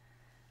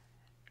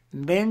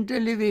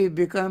 Mentally we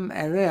become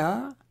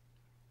aware,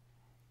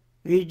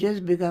 we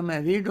just become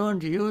aware. We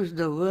don't use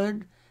the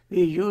word,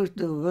 we use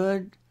the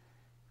word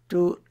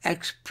to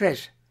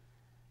express.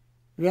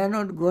 We are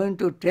not going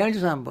to tell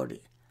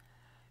somebody.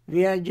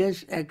 We are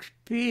just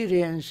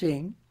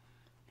experiencing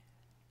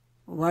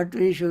what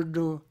we should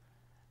do.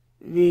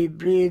 We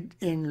breathe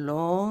in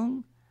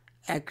long,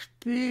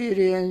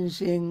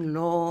 experiencing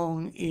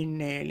long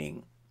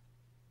inhaling.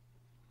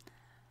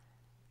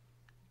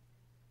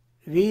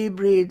 We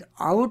breathe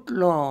out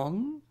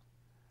long,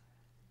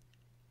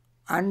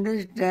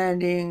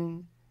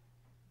 understanding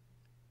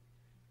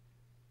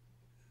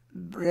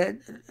breath,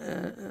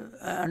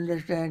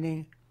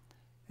 understanding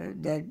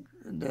that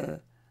the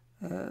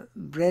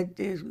breath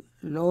is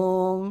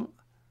long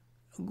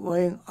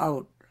going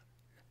out.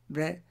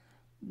 Breath,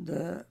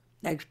 the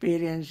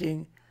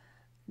experiencing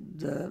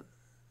the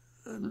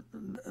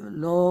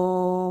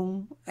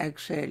long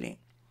exhaling.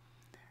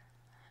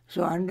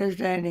 So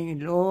understanding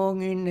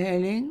long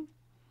inhaling,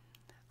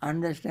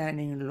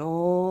 understanding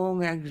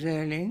long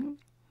exhaling,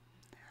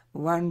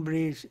 one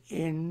breathes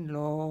in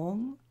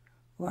long,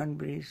 one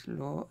breathes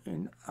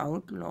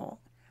out long.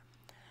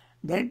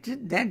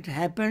 That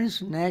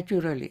happens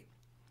naturally.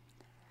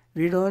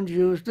 We don't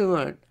use the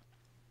word.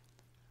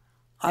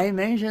 I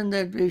mentioned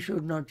that we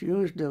should not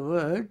use the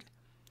word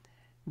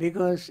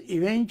because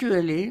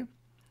eventually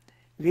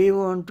we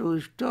want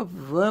to stop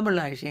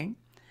verbalizing.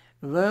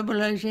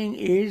 Verbalizing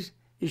is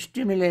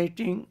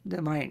stimulating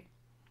the mind.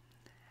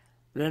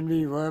 When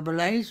we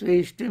verbalize,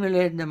 we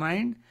stimulate the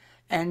mind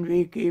and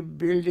we keep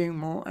building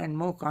more and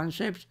more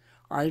concepts,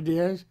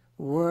 ideas,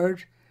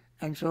 words,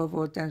 and so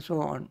forth and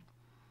so on.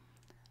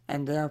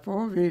 And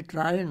therefore we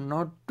try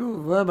not to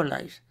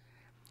verbalize.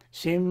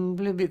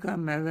 Simply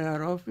become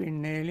aware of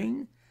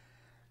inhaling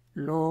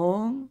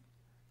long,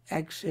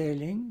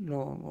 exhaling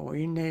long, or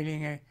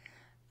inhaling,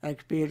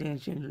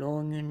 experiencing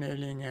long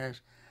inhaling as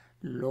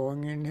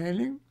long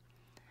inhaling,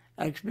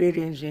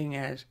 experiencing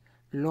as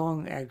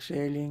long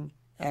exhaling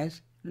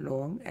as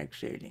long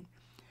exhaling.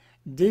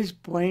 This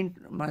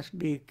point must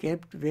be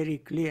kept very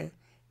clear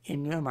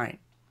in your mind.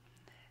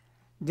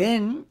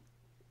 Then,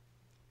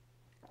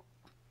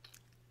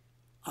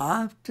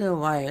 after a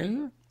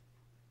while,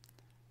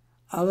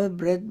 our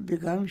breath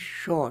becomes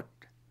short.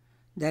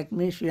 That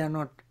means we are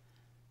not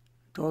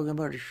talking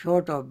about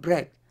short of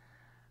breath,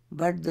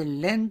 but the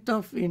length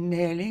of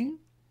inhaling,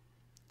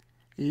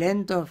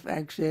 length of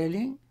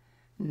exhaling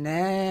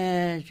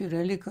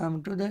naturally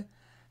come to the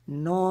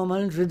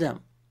normal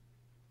rhythm.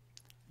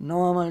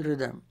 Normal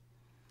rhythm.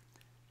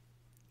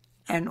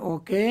 And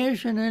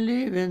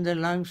occasionally when the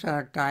lungs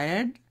are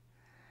tired,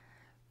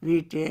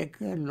 we take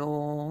a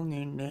long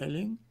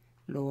inhaling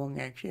long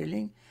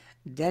exhaling,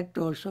 that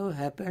also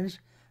happens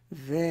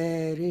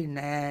very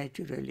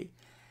naturally.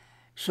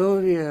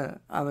 So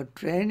our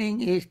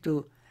training is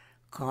to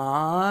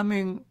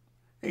calm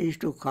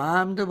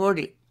the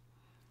body.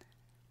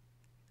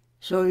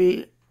 So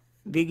we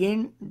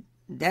begin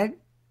that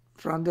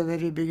from the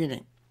very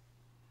beginning.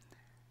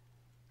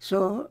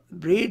 So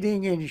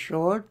breathing in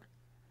short,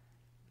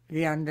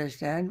 we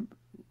understand,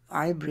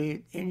 I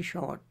breathe in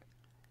short.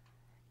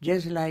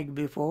 Just like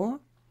before,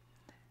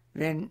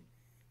 when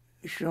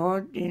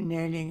short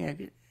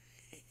inhaling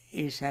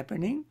is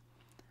happening,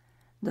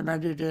 the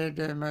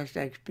meditator must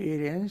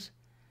experience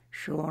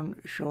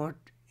short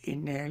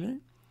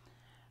inhaling,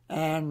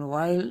 and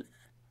while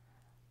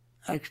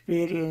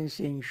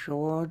experiencing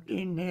short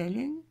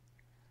inhaling,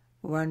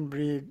 one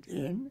breathes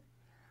in.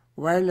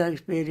 While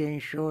experiencing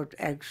short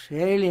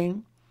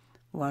exhaling,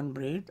 one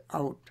breathes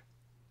out.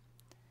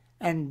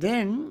 And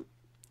then,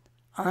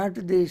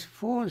 after these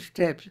 4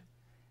 steps,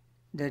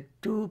 the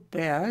 2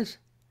 pairs,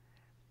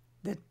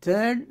 the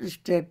third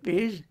step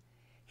is,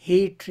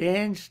 he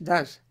trains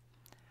thus.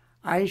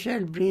 I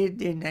shall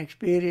breathe in,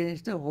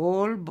 experience the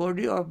whole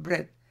body of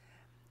breath.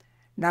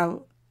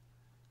 Now,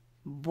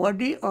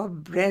 body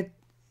of breath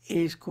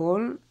is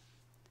called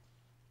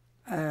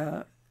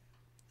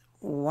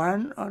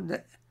one of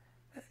the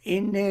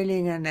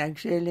inhaling and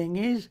exhaling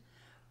is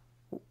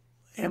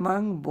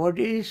among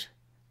bodies,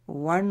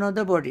 one of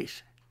the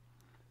bodies.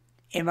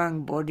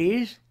 Among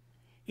bodies,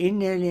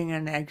 inhaling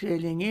and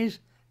exhaling is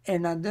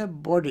another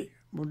body,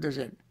 Buddha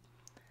said.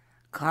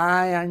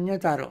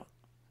 Kayanyataro,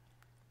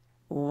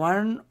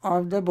 one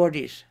of the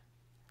bodies.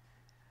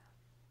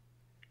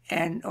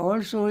 And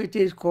also it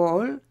is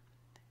called,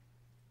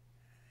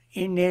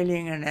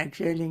 inhaling and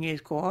exhaling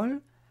is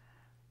called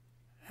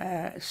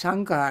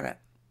sankhara,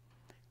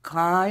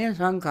 kaya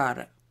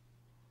sankhara.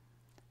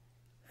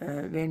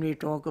 When we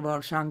talk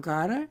about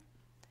sankhara,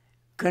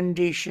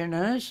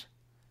 conditioners,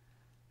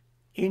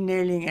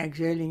 inhaling,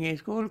 exhaling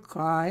is called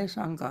kaya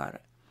sankhara.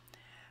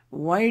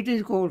 Why it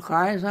is called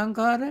kaya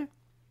sankhara?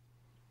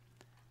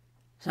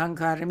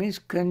 Sankhara means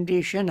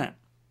conditioner.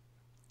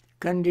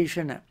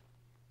 Conditioner.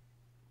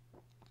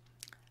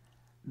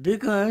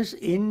 Because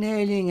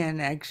inhaling and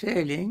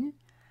exhaling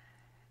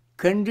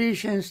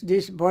conditions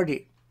this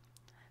body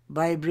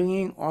by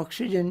bringing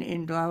oxygen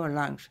into our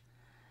lungs.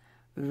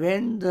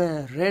 When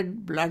the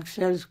red blood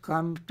cells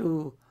come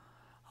to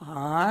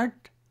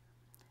heart,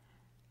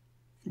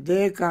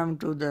 they come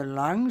to the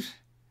lungs,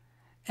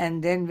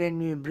 and then when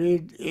we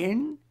breathe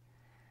in,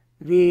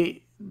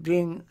 we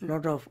bring a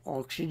lot of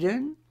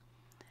oxygen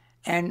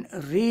and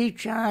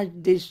recharge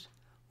this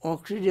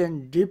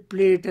oxygen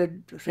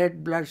depleted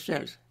red blood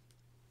cells.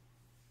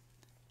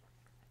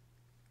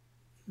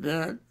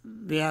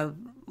 We have,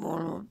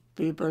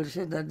 people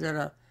say that there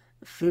are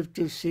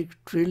 56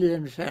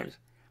 trillion cells.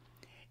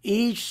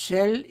 Each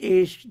cell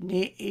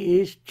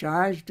is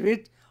charged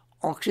with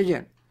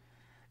oxygen.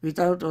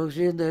 Without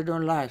oxygen, they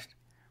don't last.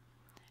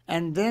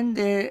 And then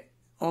the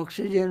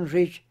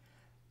oxygen-rich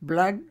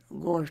blood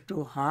goes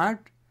to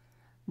heart,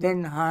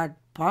 then heart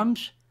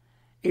pumps,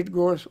 it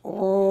goes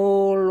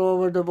all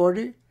over the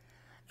body,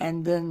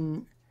 and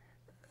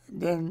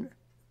then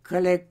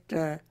collect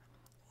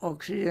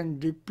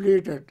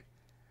oxygen-depleted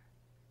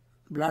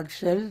blood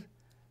cells,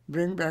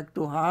 bring back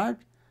to heart,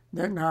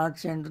 then heart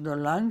send to the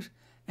lungs,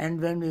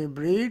 and when we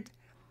breathe,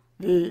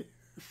 we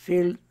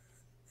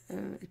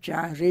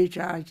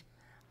recharge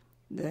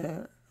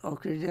the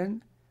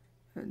oxygen,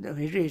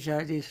 we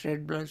recharge these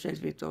red blood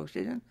cells with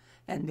oxygen,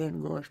 and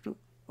then goes to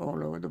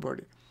all over the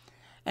body.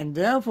 And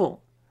therefore,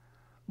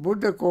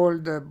 Buddha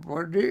called the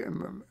body,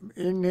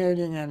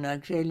 inhaling and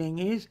exhaling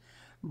is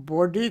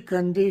body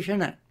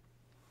conditioner.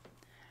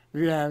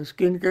 We have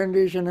skin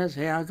conditioners,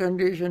 hair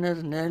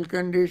conditioners, nail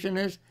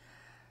conditioners,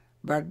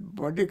 but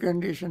body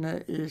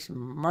conditioner is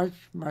much,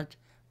 much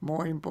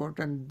more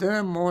important,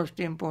 the most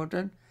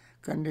important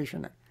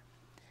conditioner.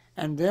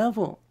 And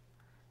therefore,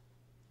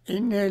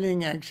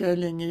 inhaling,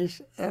 exhaling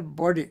is a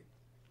body,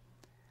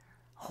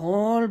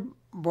 whole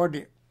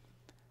body.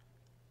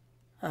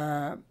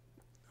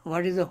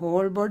 What is the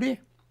whole body?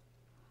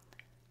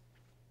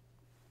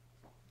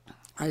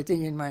 I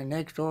think in my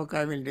next talk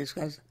I will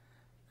discuss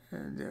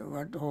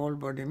what the whole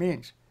body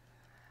means.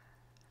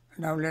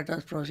 Now let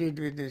us proceed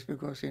with this,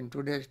 because in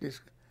today's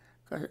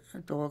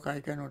talk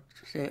I cannot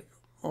say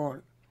all.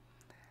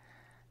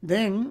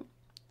 Then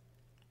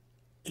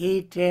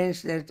he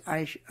tells that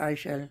I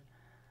shall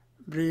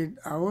breathe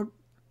out,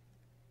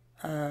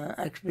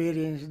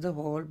 experience the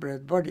whole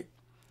breath body.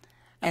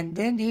 And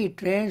then he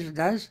trains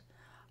thus,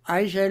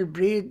 I shall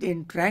breathe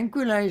in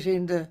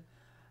tranquilizing the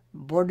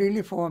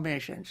bodily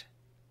formations.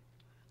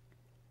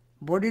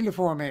 Bodily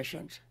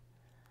formations.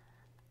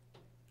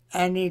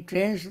 And he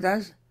trains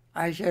thus,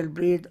 I shall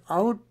breathe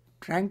out,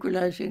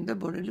 tranquilizing the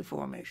bodily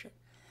formation.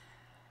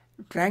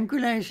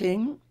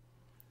 Tranquilizing,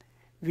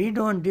 we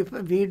don't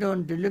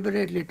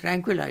deliberately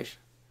tranquilize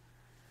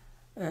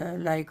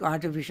like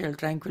artificial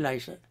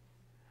tranquilizer,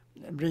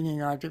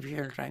 bringing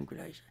artificial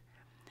tranquilizer.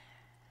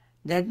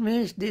 That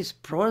means this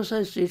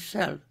process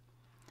itself,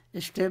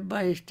 step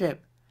by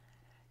step.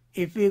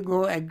 If we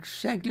go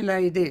exactly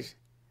like this,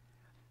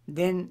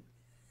 then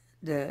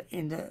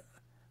in the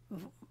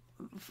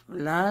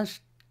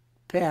last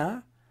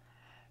pair,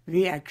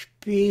 we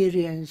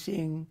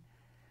experiencing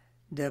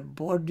the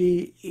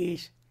body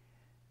is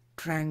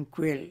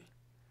tranquil,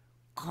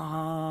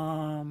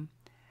 calm,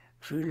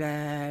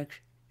 relaxed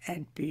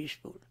and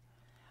peaceful.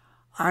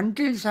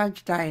 Until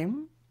such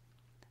time,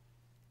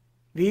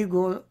 we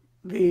do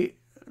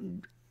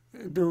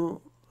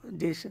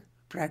this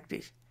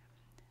practice.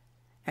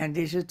 And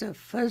this is the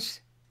first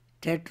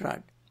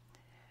tetrad.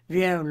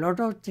 We have a lot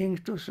of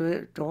things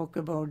to talk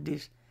about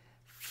this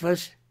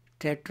first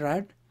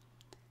tetrad.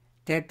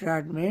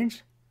 Tetrad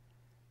means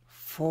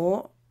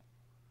 4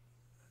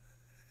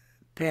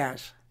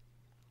 pairs.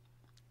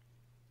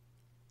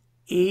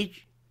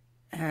 Each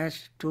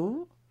has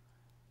 2,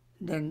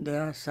 then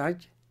there are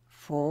such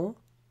 4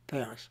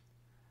 pairs.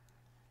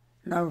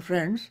 Now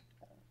friends,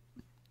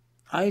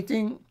 I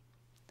think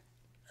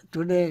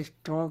today's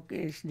talk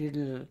is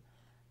little,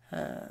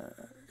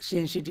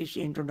 since it is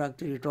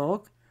introductory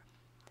talk,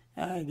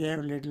 I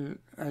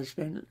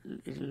spent a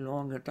little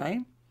longer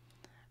time,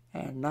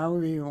 and now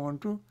we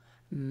want to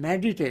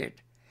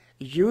meditate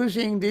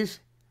using this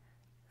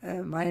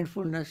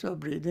mindfulness of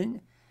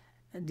breathing,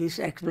 this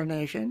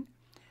explanation,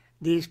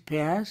 these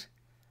pairs,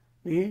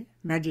 we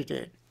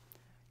meditate.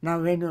 Now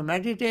when you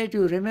meditate,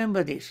 you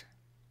remember this.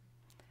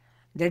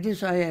 That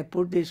is why I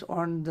put this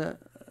on the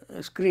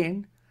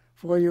screen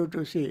for you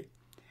to see.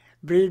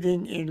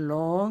 Breathing in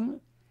long,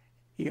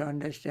 you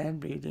understand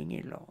breathing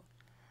in long.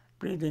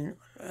 Breathing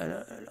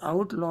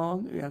out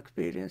long, you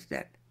experience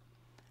that.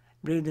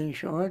 Breathing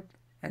short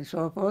and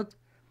so forth,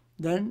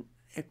 then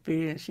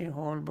experiencing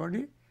whole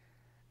body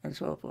and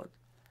so forth.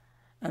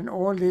 And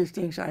all these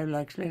things I will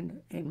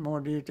explain in more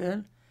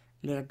detail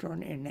later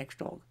on in next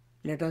talk.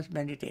 Let us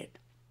meditate.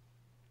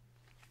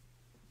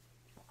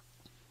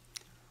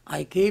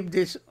 I keep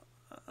this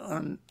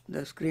on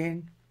the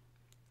screen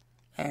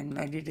and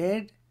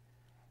meditate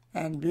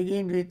and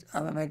begin with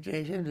our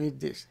meditation with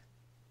this.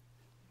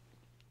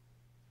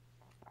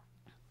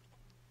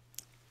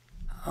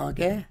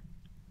 Okay?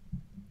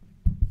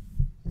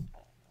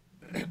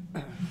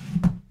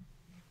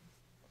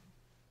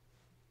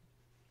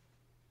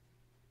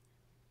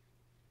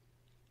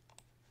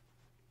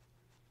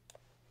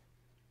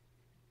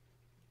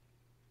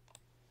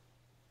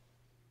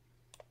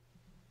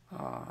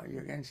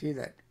 You can see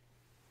that.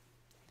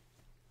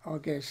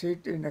 Okay,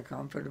 sit in a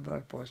comfortable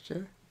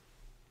posture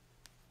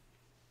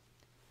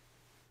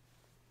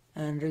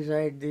and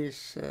recite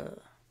this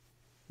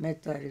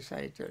metta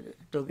recital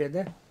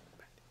together.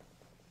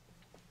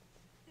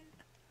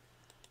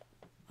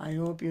 I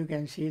hope you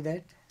can see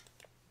that.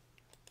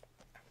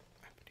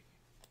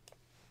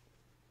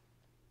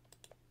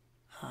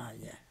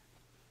 Yeah.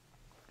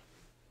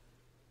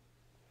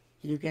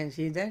 You can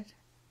see that?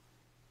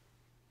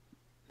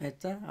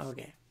 Metta?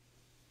 Okay.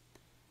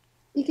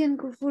 You can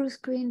go full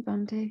screen,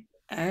 Bhante.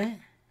 Eh?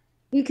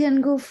 You can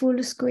go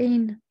full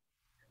screen,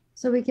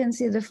 so we can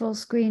see the full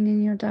screen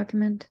in your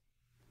document.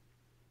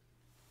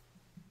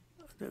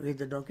 With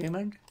the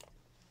document?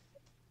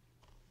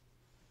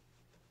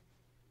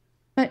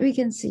 But we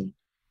can see.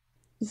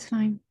 It's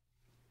fine.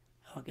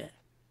 Okay.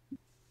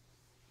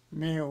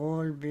 May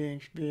all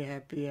beings be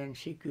happy and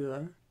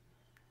secure.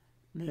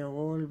 May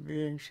all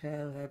beings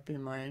have happy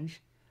minds,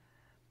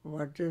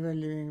 whatever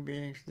living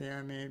beings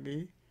there may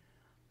be,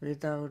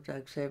 without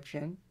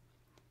exception,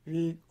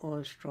 weak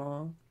or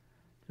strong,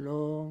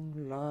 long,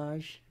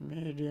 large,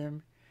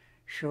 medium,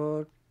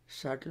 short,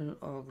 subtle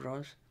or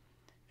gross,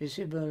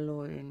 visible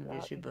or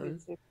invisible,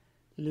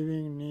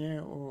 living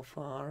near or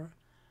far,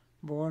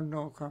 born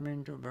or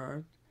coming to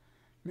birth.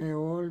 May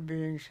all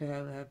beings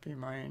have happy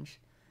minds.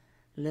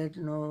 Let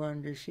no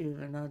one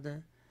deceive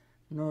another,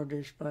 nor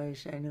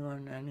despise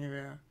anyone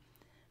anywhere.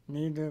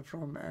 Neither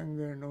from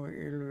anger nor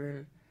ill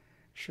will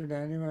should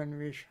anyone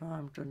wish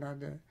harm to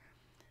another.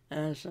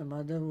 As a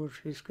mother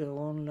would risk her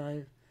own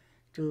life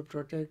to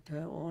protect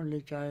her only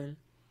child,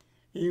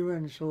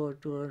 even so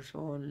towards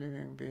all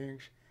living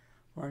beings,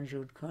 one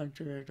should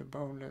cultivate a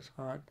boundless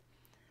heart.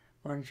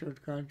 One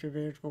should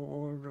cultivate for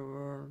all the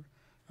world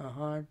a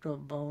heart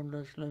of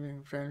boundless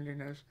loving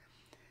friendliness,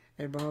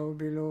 above,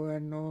 below,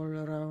 and all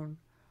around,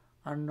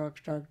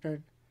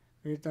 unobstructed,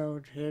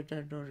 without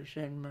hatred or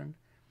resentment,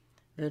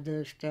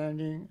 whether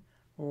standing,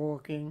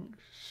 walking,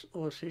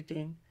 or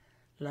sitting,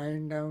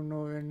 lying down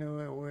or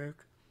whenever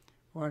awake.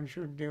 One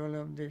should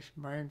develop this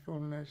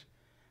mindfulness.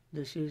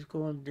 This is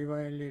called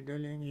divinely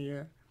dwelling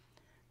here,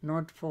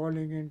 not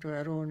falling into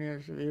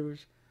erroneous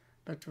views,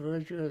 but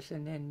virtuous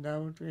and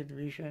endowed with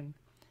vision,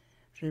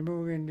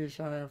 removing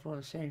desire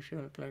for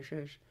sensual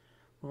pleasures.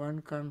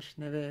 One comes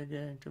never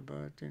again to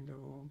birth in the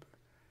womb.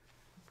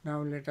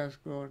 Now let us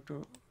go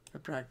to the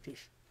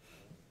practice.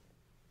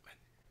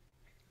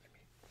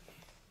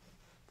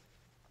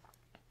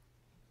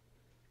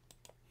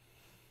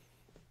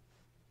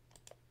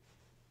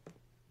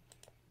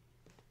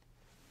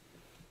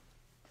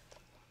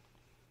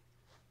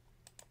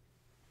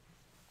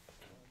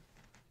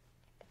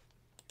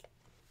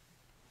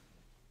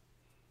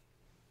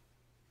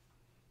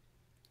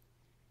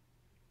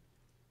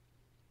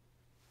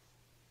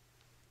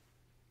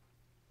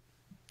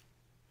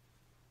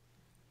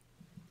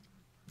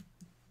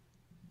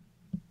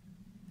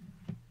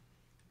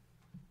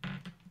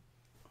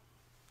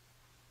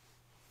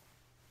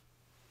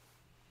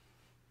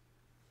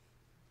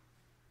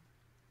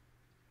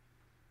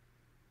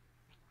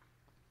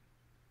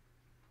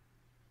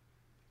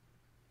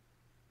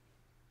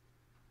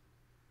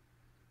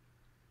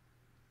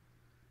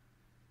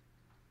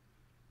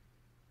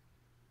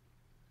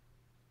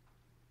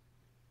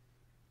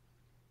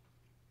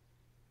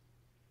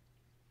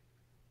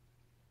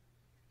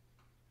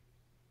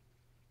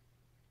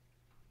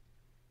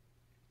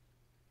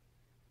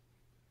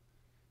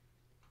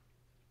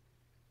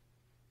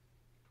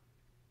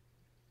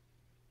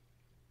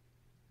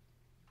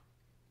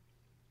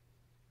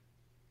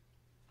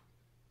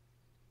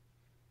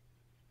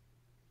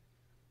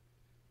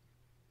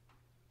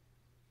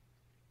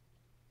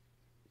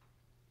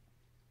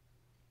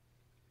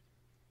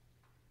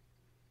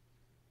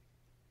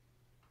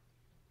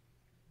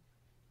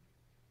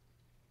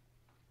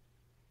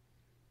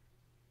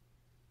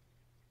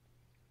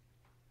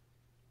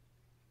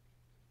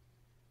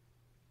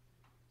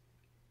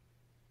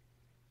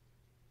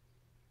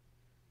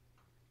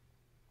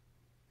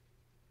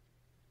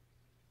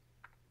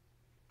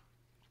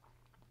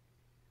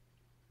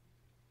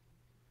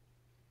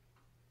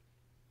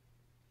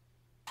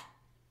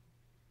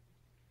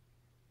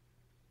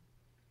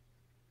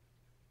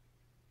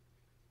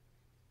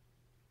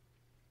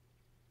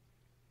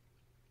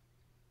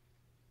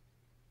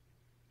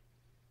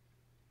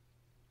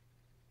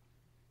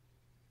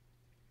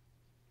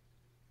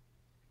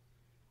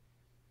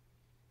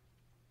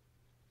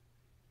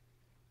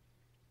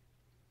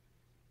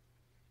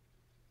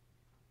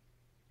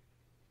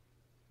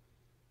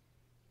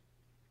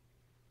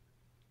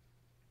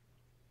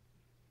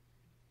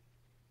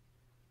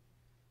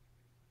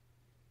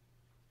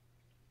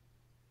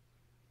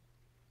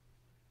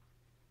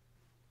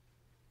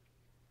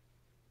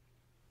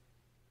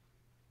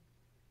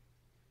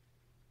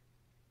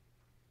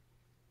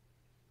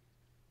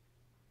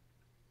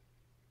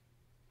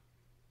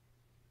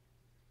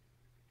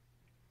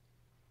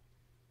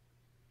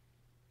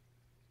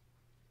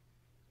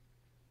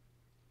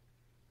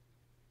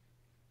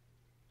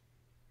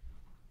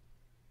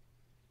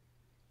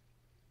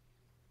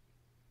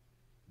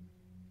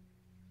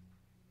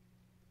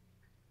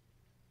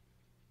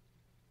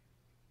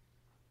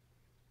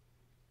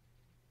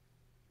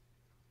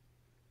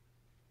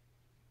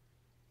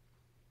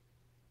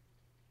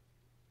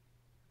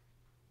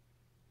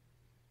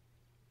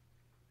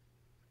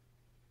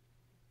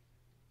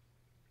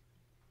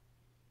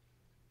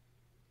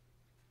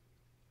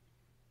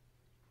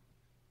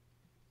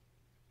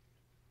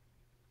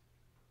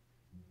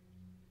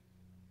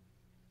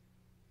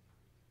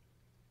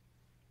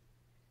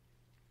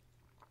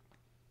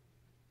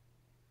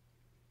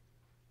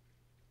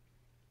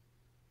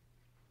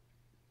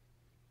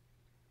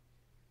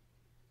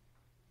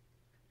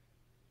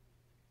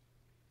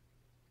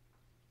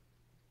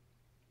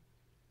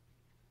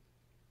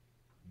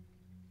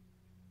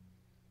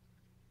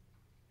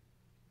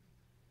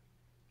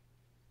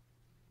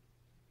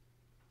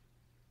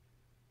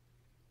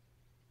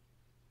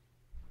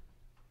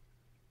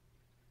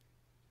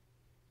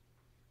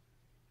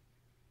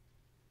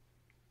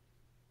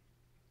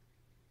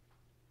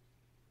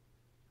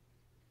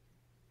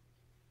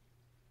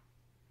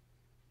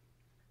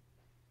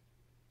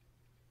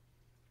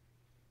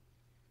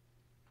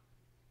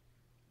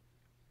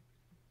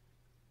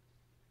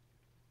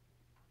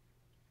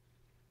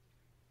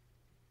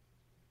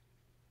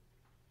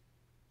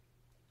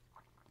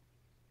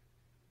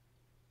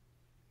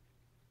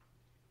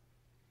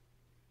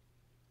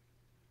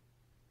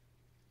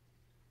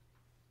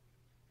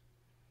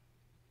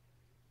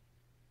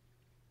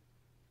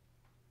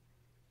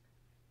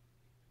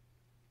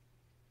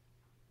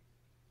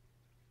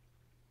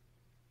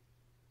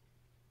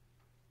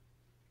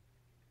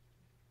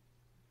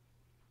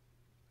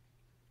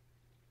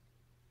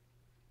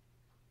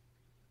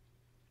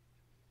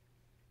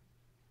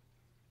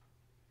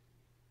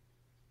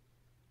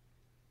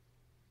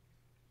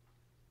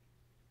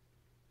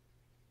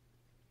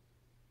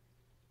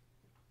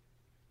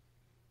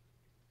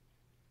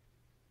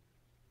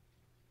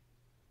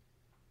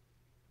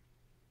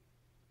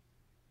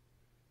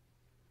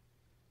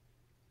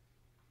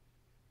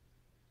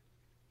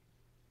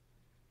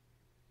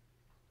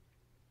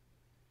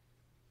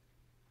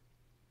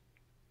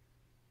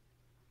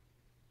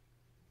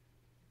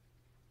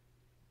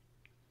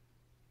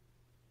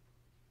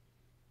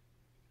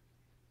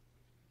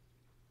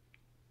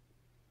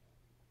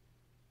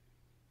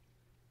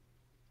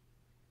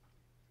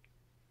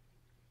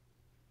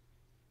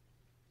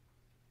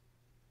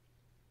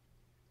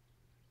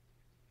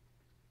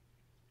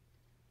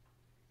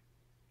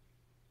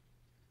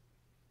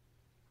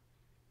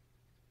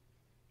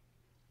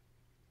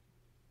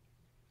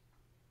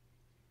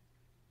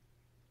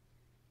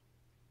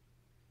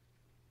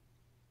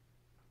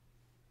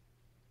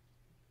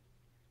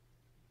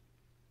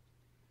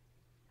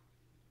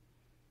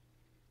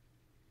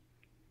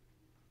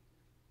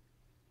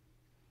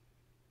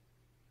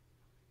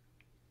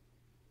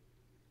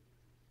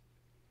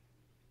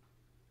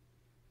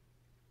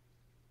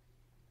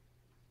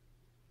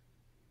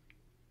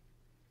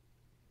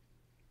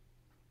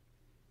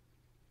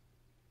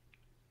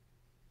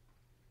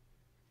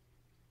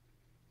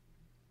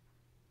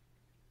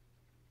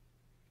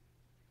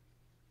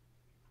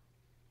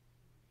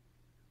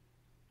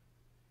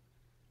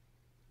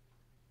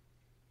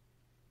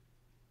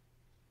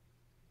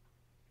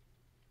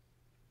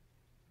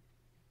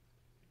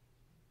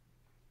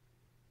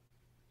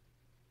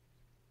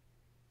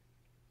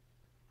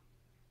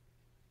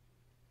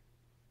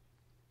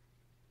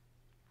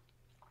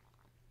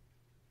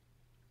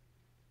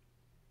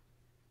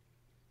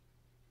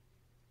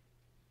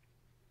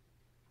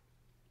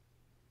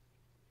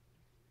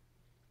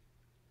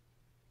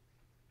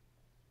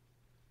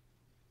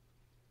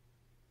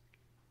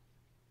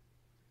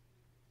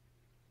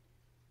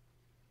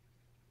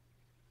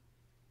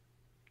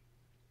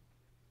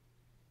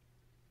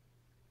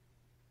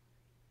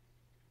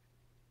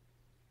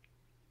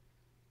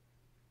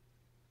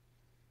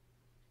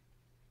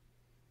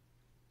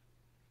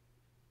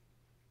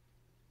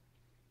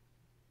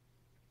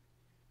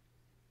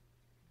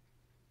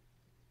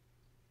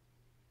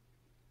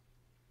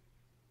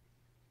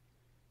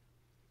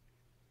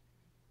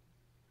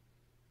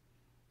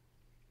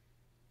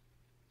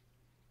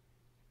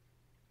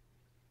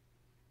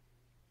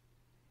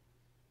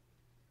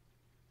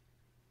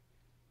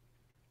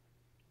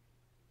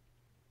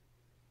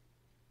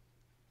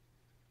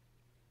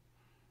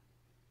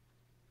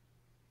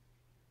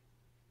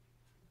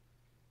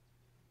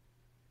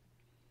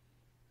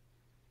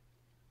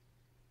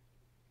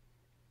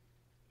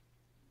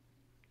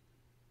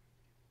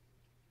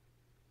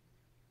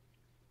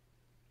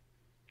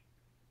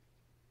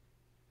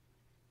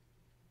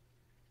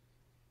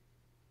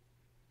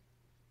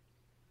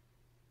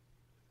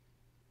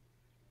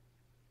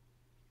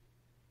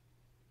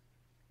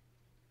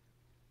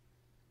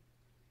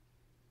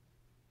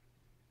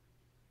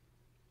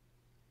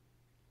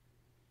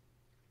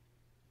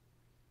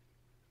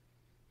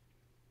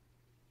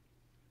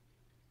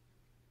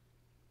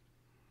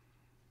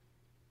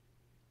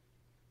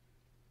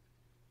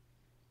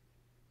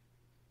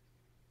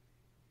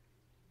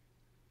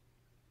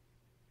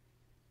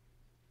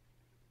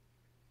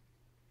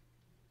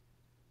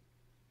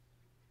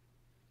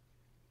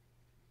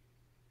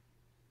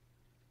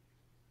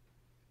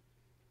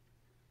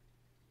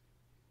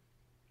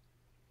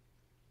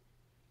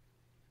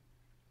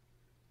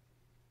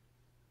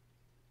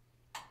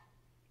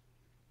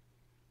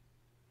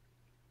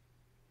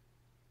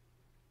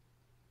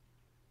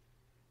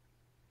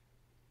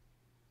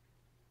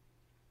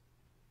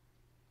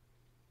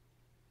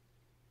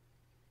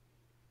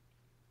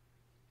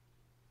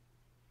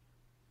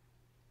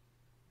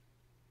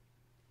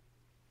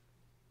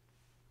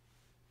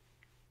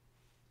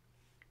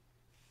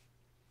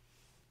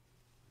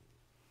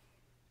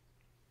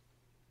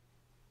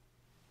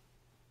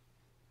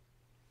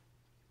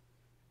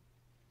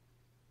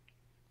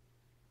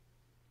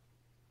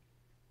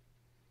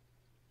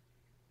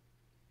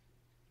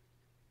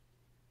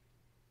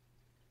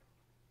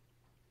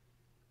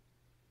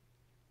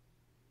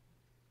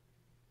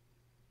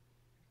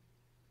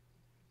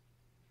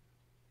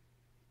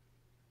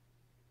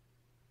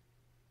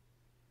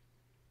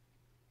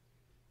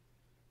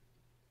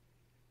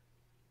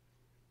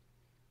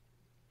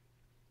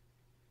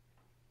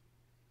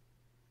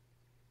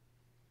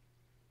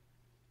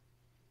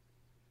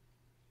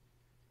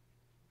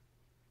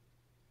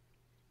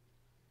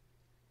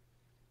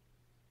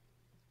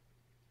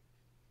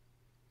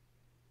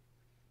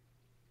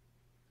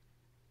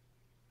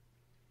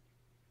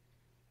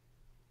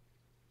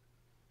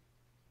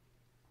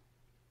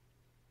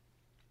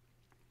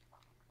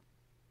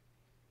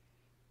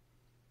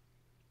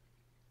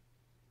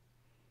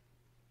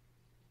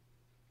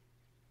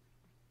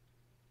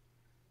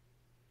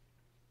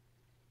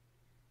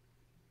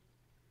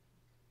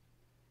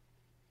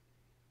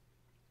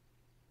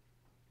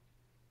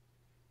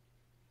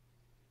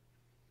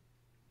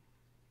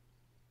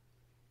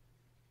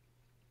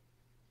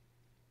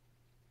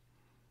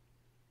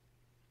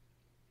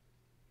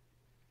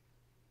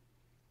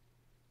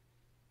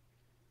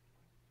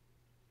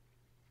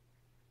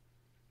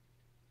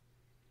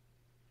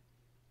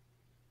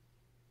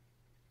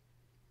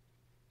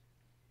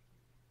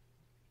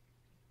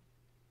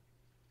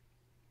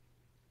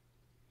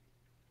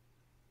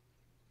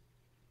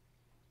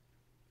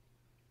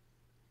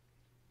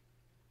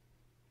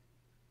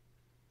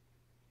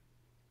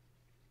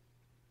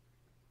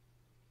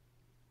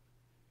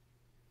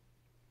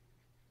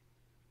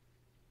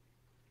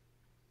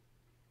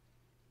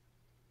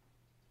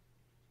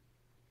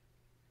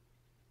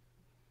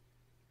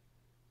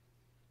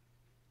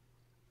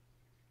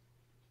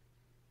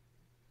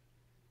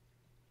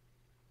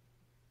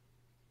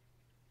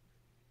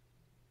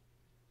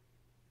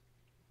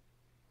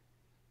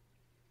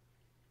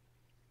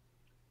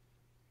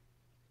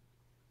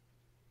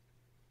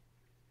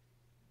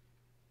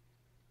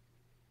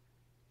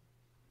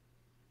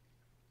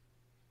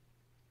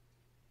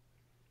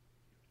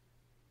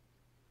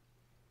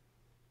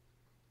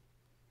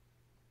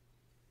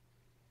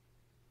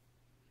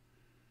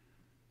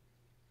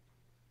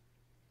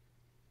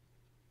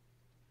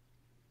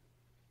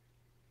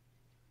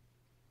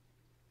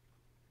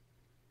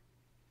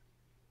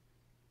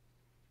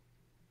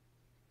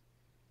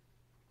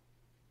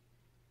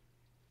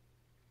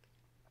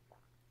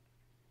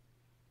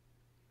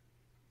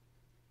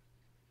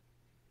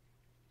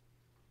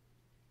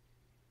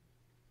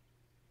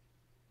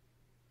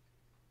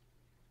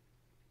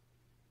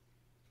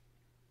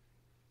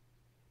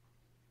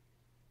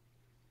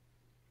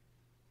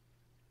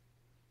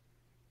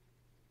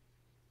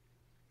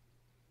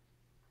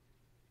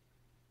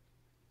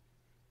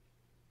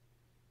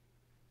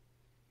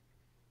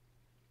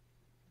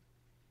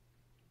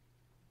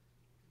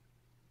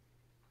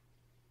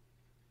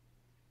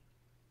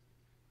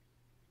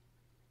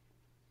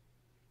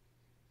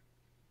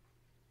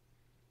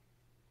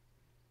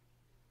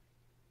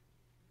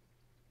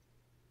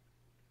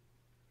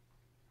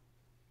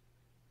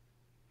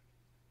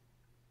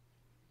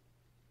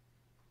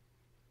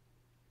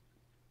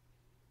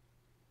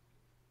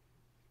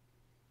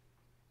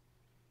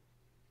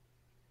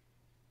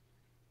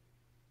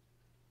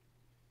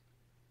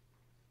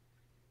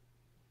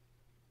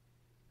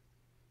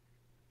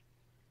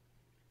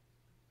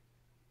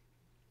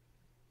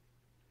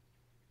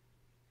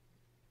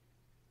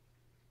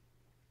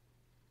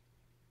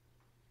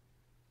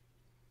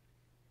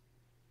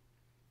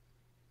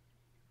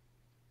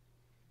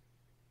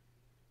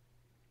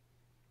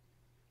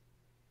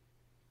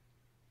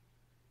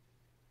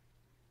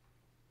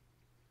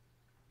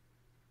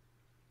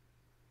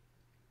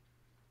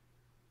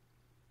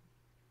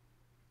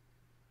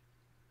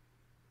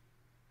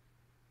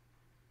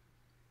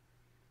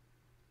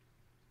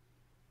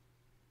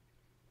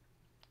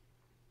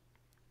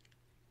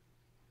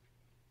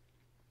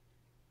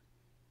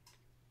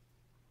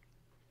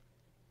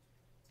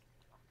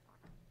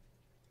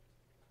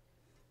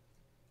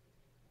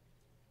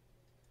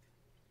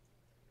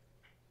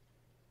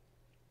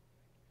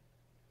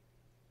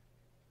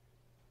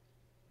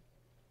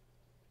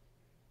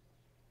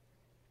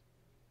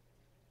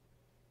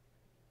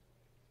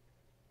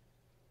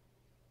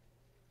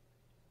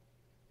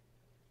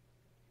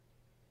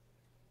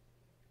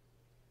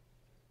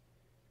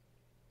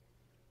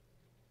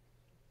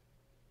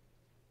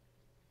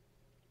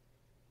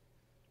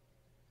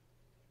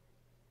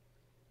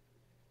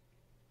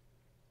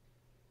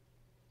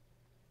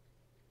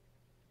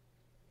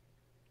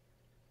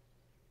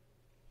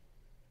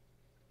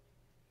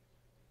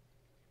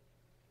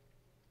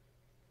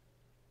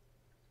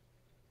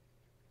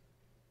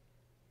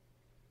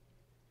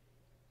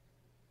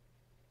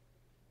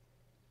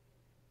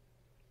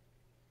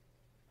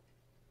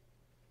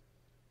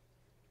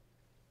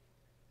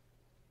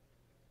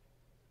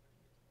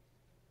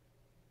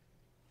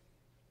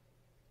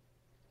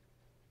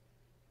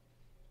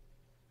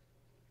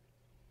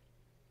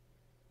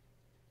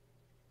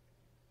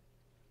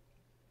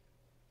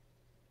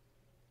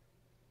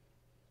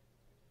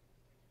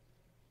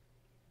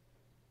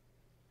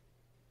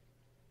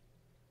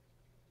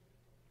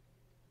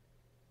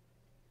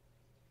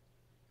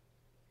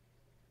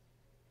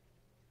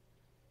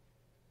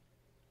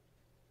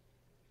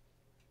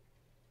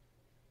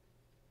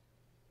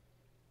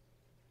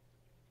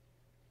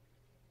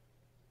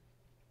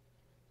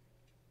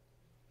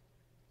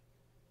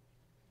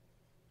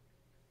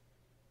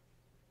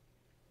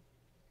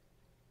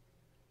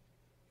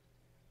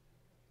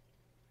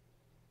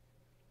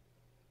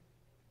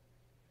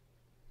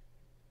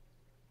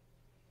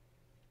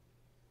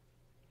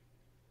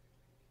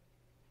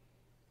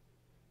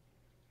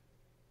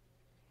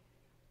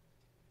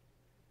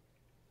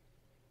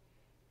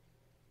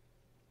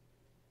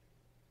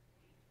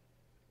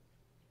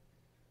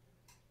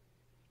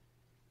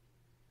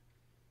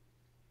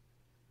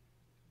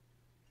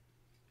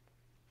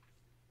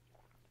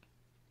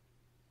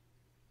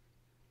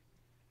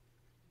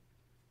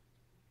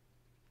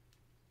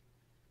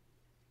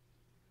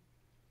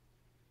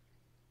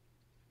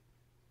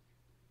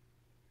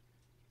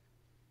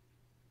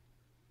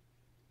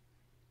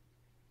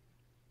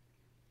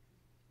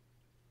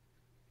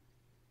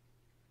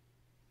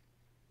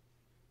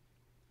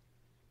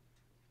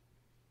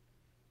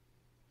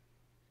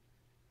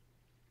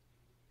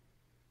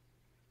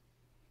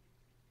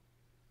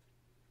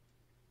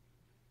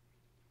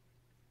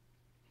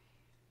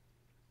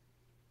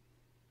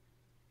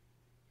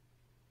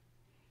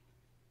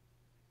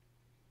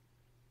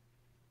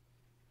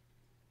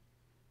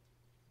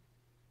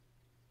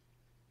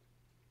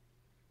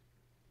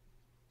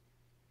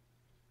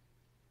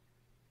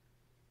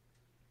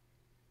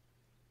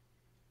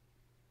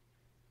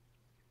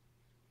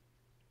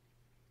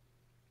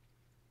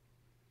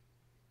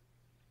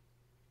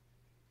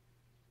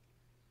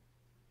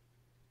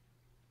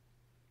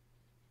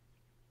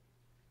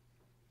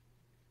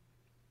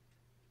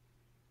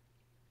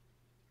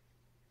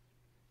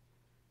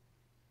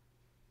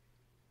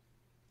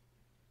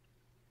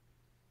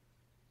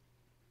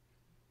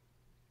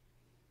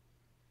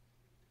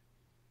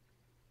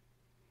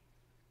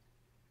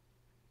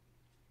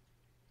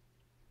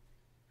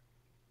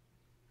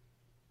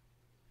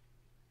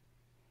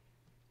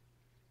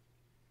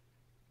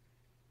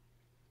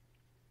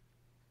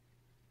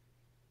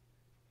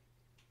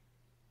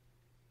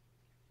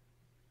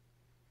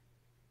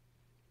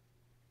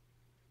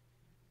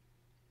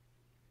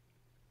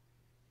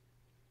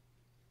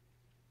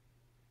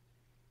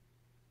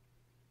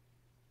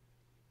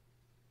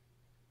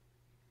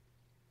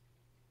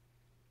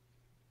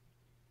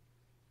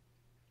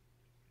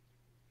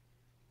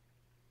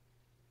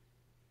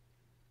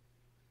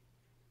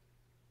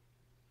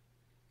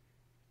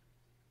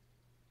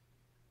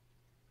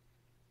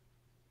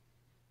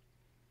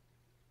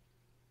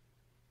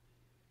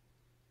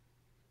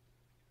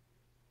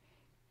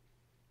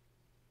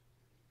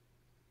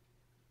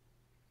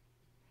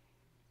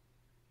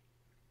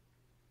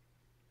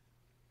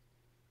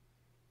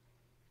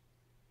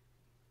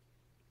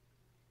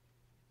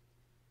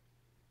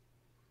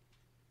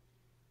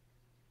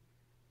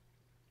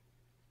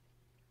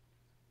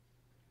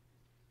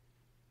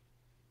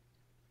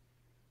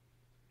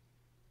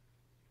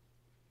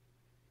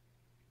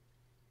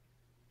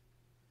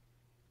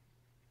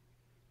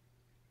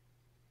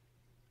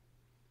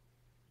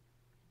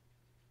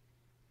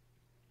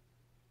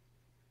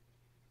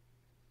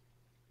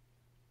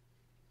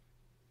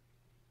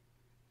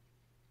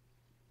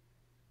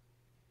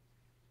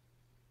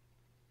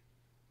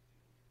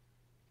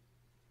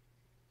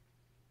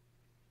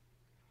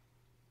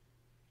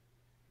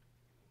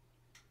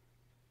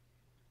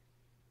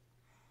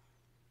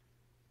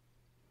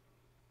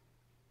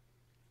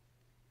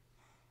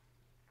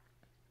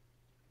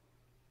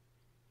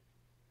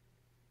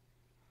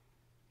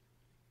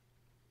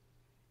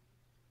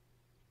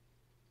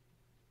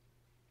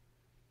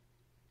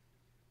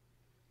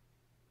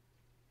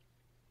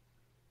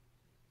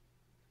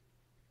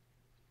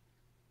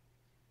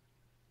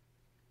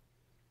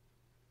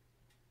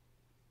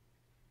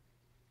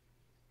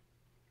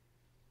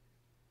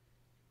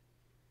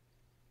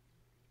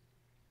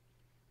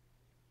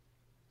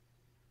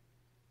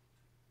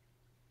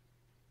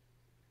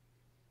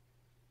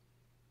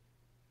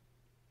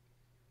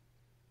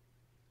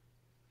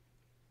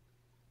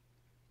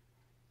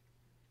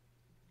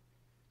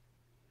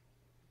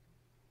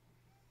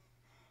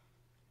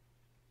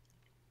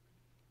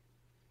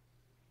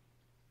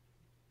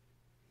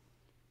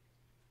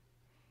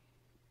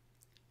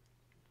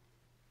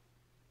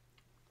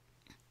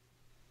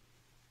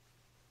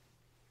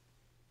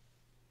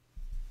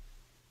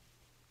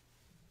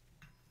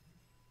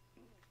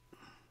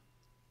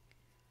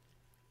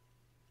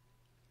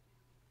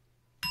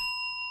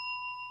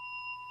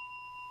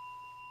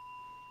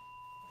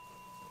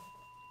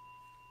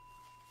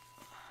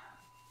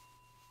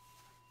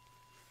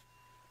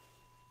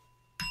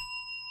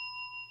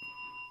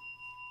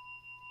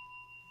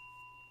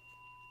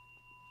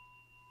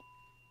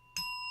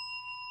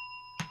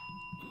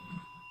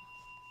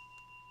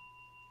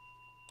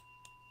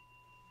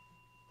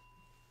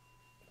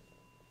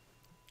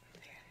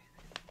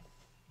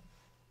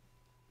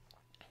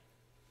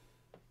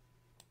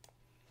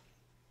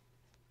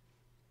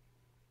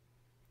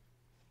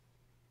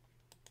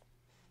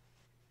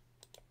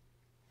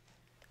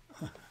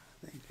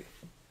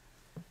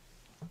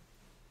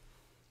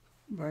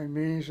 by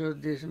means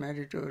of these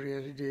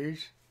meritorious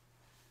deeds,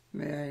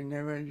 may I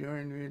never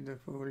join with the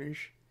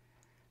foolish,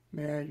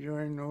 may I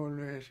join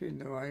always with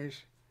the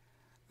wise,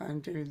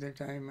 until the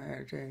time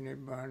I attain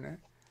Bhavana.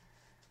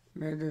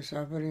 May the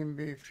suffering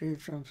be free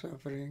from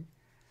suffering,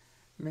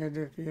 may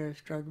the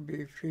fear-struck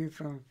be free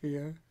from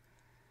fear,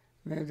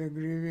 may the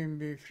grieving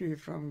be free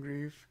from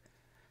grief,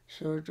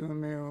 so too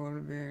may all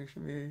beings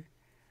be.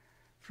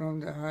 From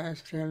the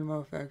highest realm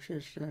of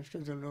existence to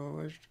the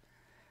lowest,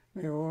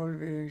 may all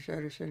beings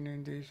arisen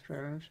in these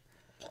realms,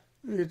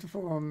 with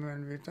form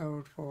and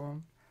without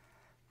form,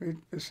 with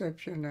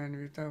perception and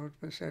without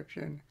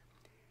perception,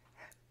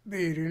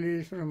 be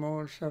released from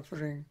all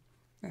suffering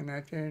and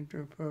attain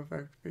to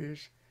perfect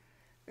peace.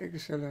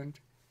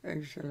 Excellent,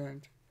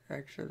 excellent,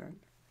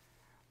 excellent.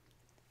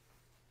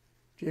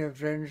 Dear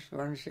friends,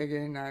 once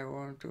again I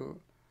want to,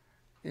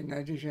 in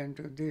addition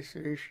to this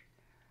wish,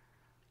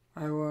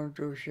 I want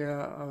to share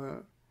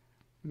our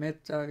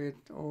metta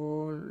with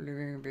all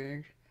living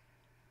beings,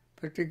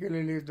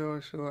 particularly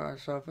those who are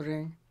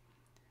suffering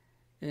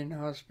in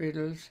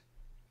hospitals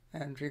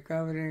and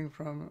recovering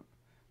from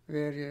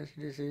various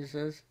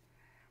diseases,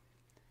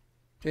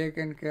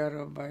 taken care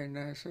of by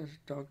nurses,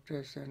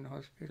 doctors and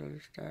hospital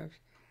staffs.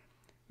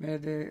 May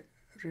they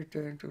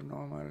return to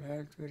normal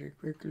health very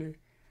quickly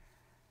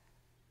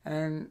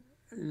and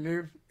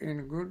live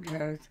in good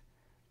health,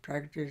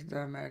 practice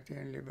Dhamma,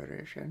 attain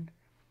liberation.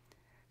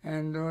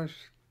 And those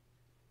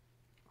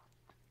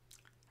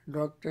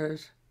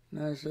doctors,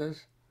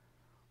 nurses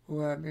who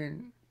have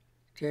been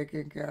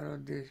taking care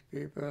of these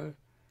people,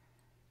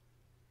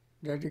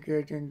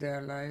 dedicating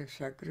their life,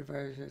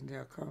 sacrificing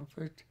their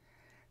comfort,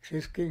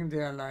 risking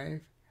their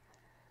life,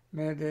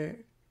 may they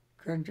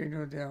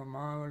continue their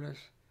marvelous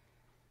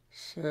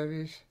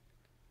service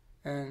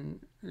and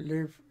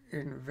live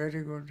in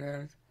very good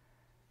health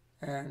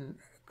and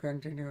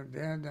continue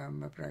their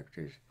Dhamma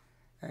practice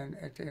and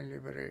attain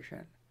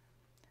liberation.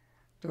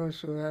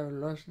 Those who have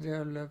lost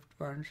their loved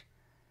ones,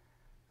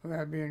 who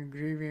have been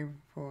grieving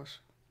for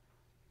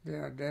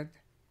their death,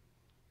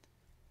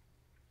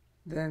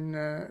 then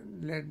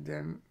let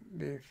them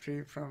be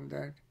free from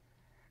that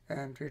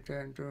and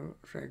return to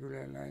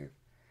regular life,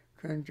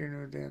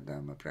 continue their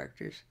Dhamma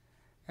practice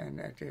and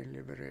attain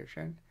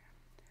liberation.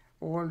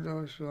 All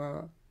those who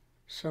are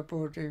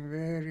supporting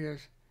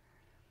various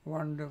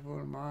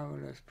wonderful,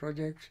 marvelous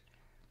projects,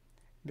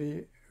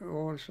 be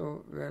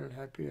also well,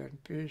 happy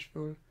and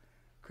peaceful,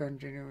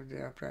 continue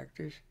their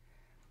practice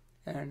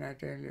and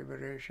attain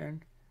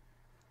liberation.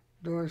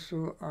 Those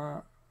who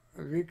are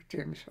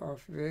victims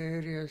of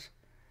various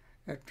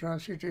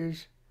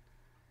atrocities,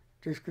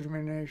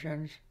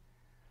 discriminations,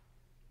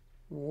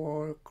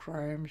 war,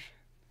 crimes,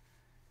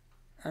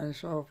 and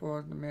so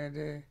forth, may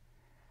they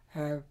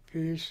have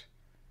peace,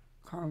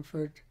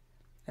 comfort,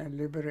 and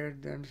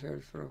liberate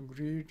themselves from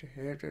greed,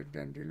 hatred,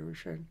 and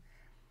delusion,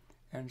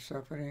 and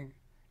suffering,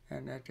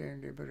 and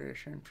attain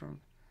liberation from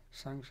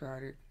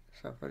samsaric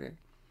suffering.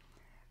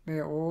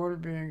 May all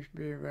beings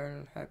be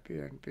well, happy,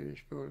 and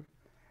peaceful,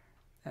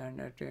 and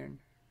attain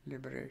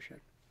liberation.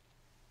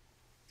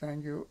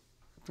 Thank you.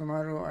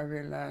 Tomorrow I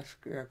will ask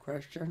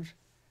questions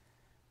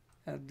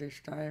at this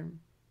time.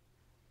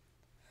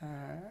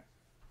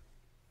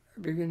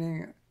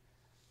 Beginning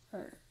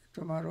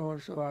tomorrow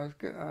also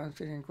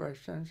answering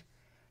questions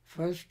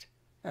first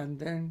and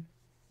then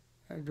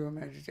do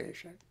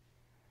meditation.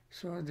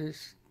 So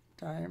this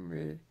time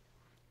we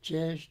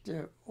changed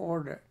the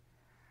order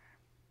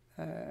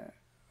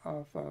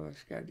of our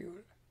schedule.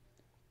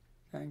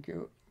 Thank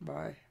you.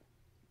 Bye.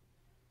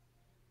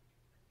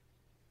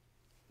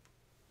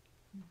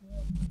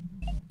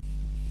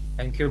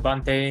 Thank you,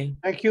 Bhante.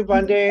 Thank you,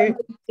 Bhante.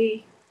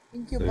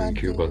 Thank you,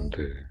 Thank you, Bhante.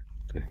 Bhante.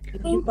 Thank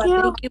you.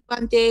 Thank you,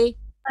 Bhante.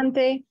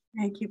 Bhante.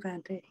 Thank you,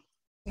 Bhante.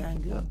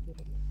 Thank you.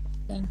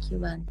 Thank you,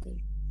 Bhante.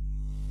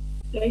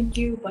 Thank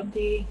you,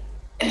 Bhante.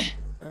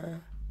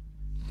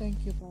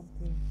 Thank you,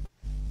 Bhante.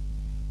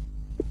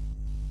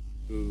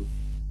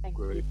 Thank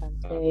you, Great.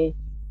 Bhante.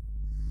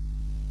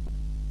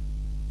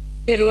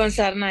 Peruan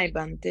Sarnai,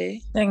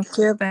 Bhante. Thank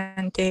you,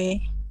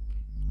 Bhante.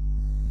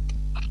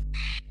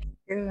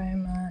 Thank you very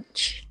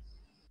much.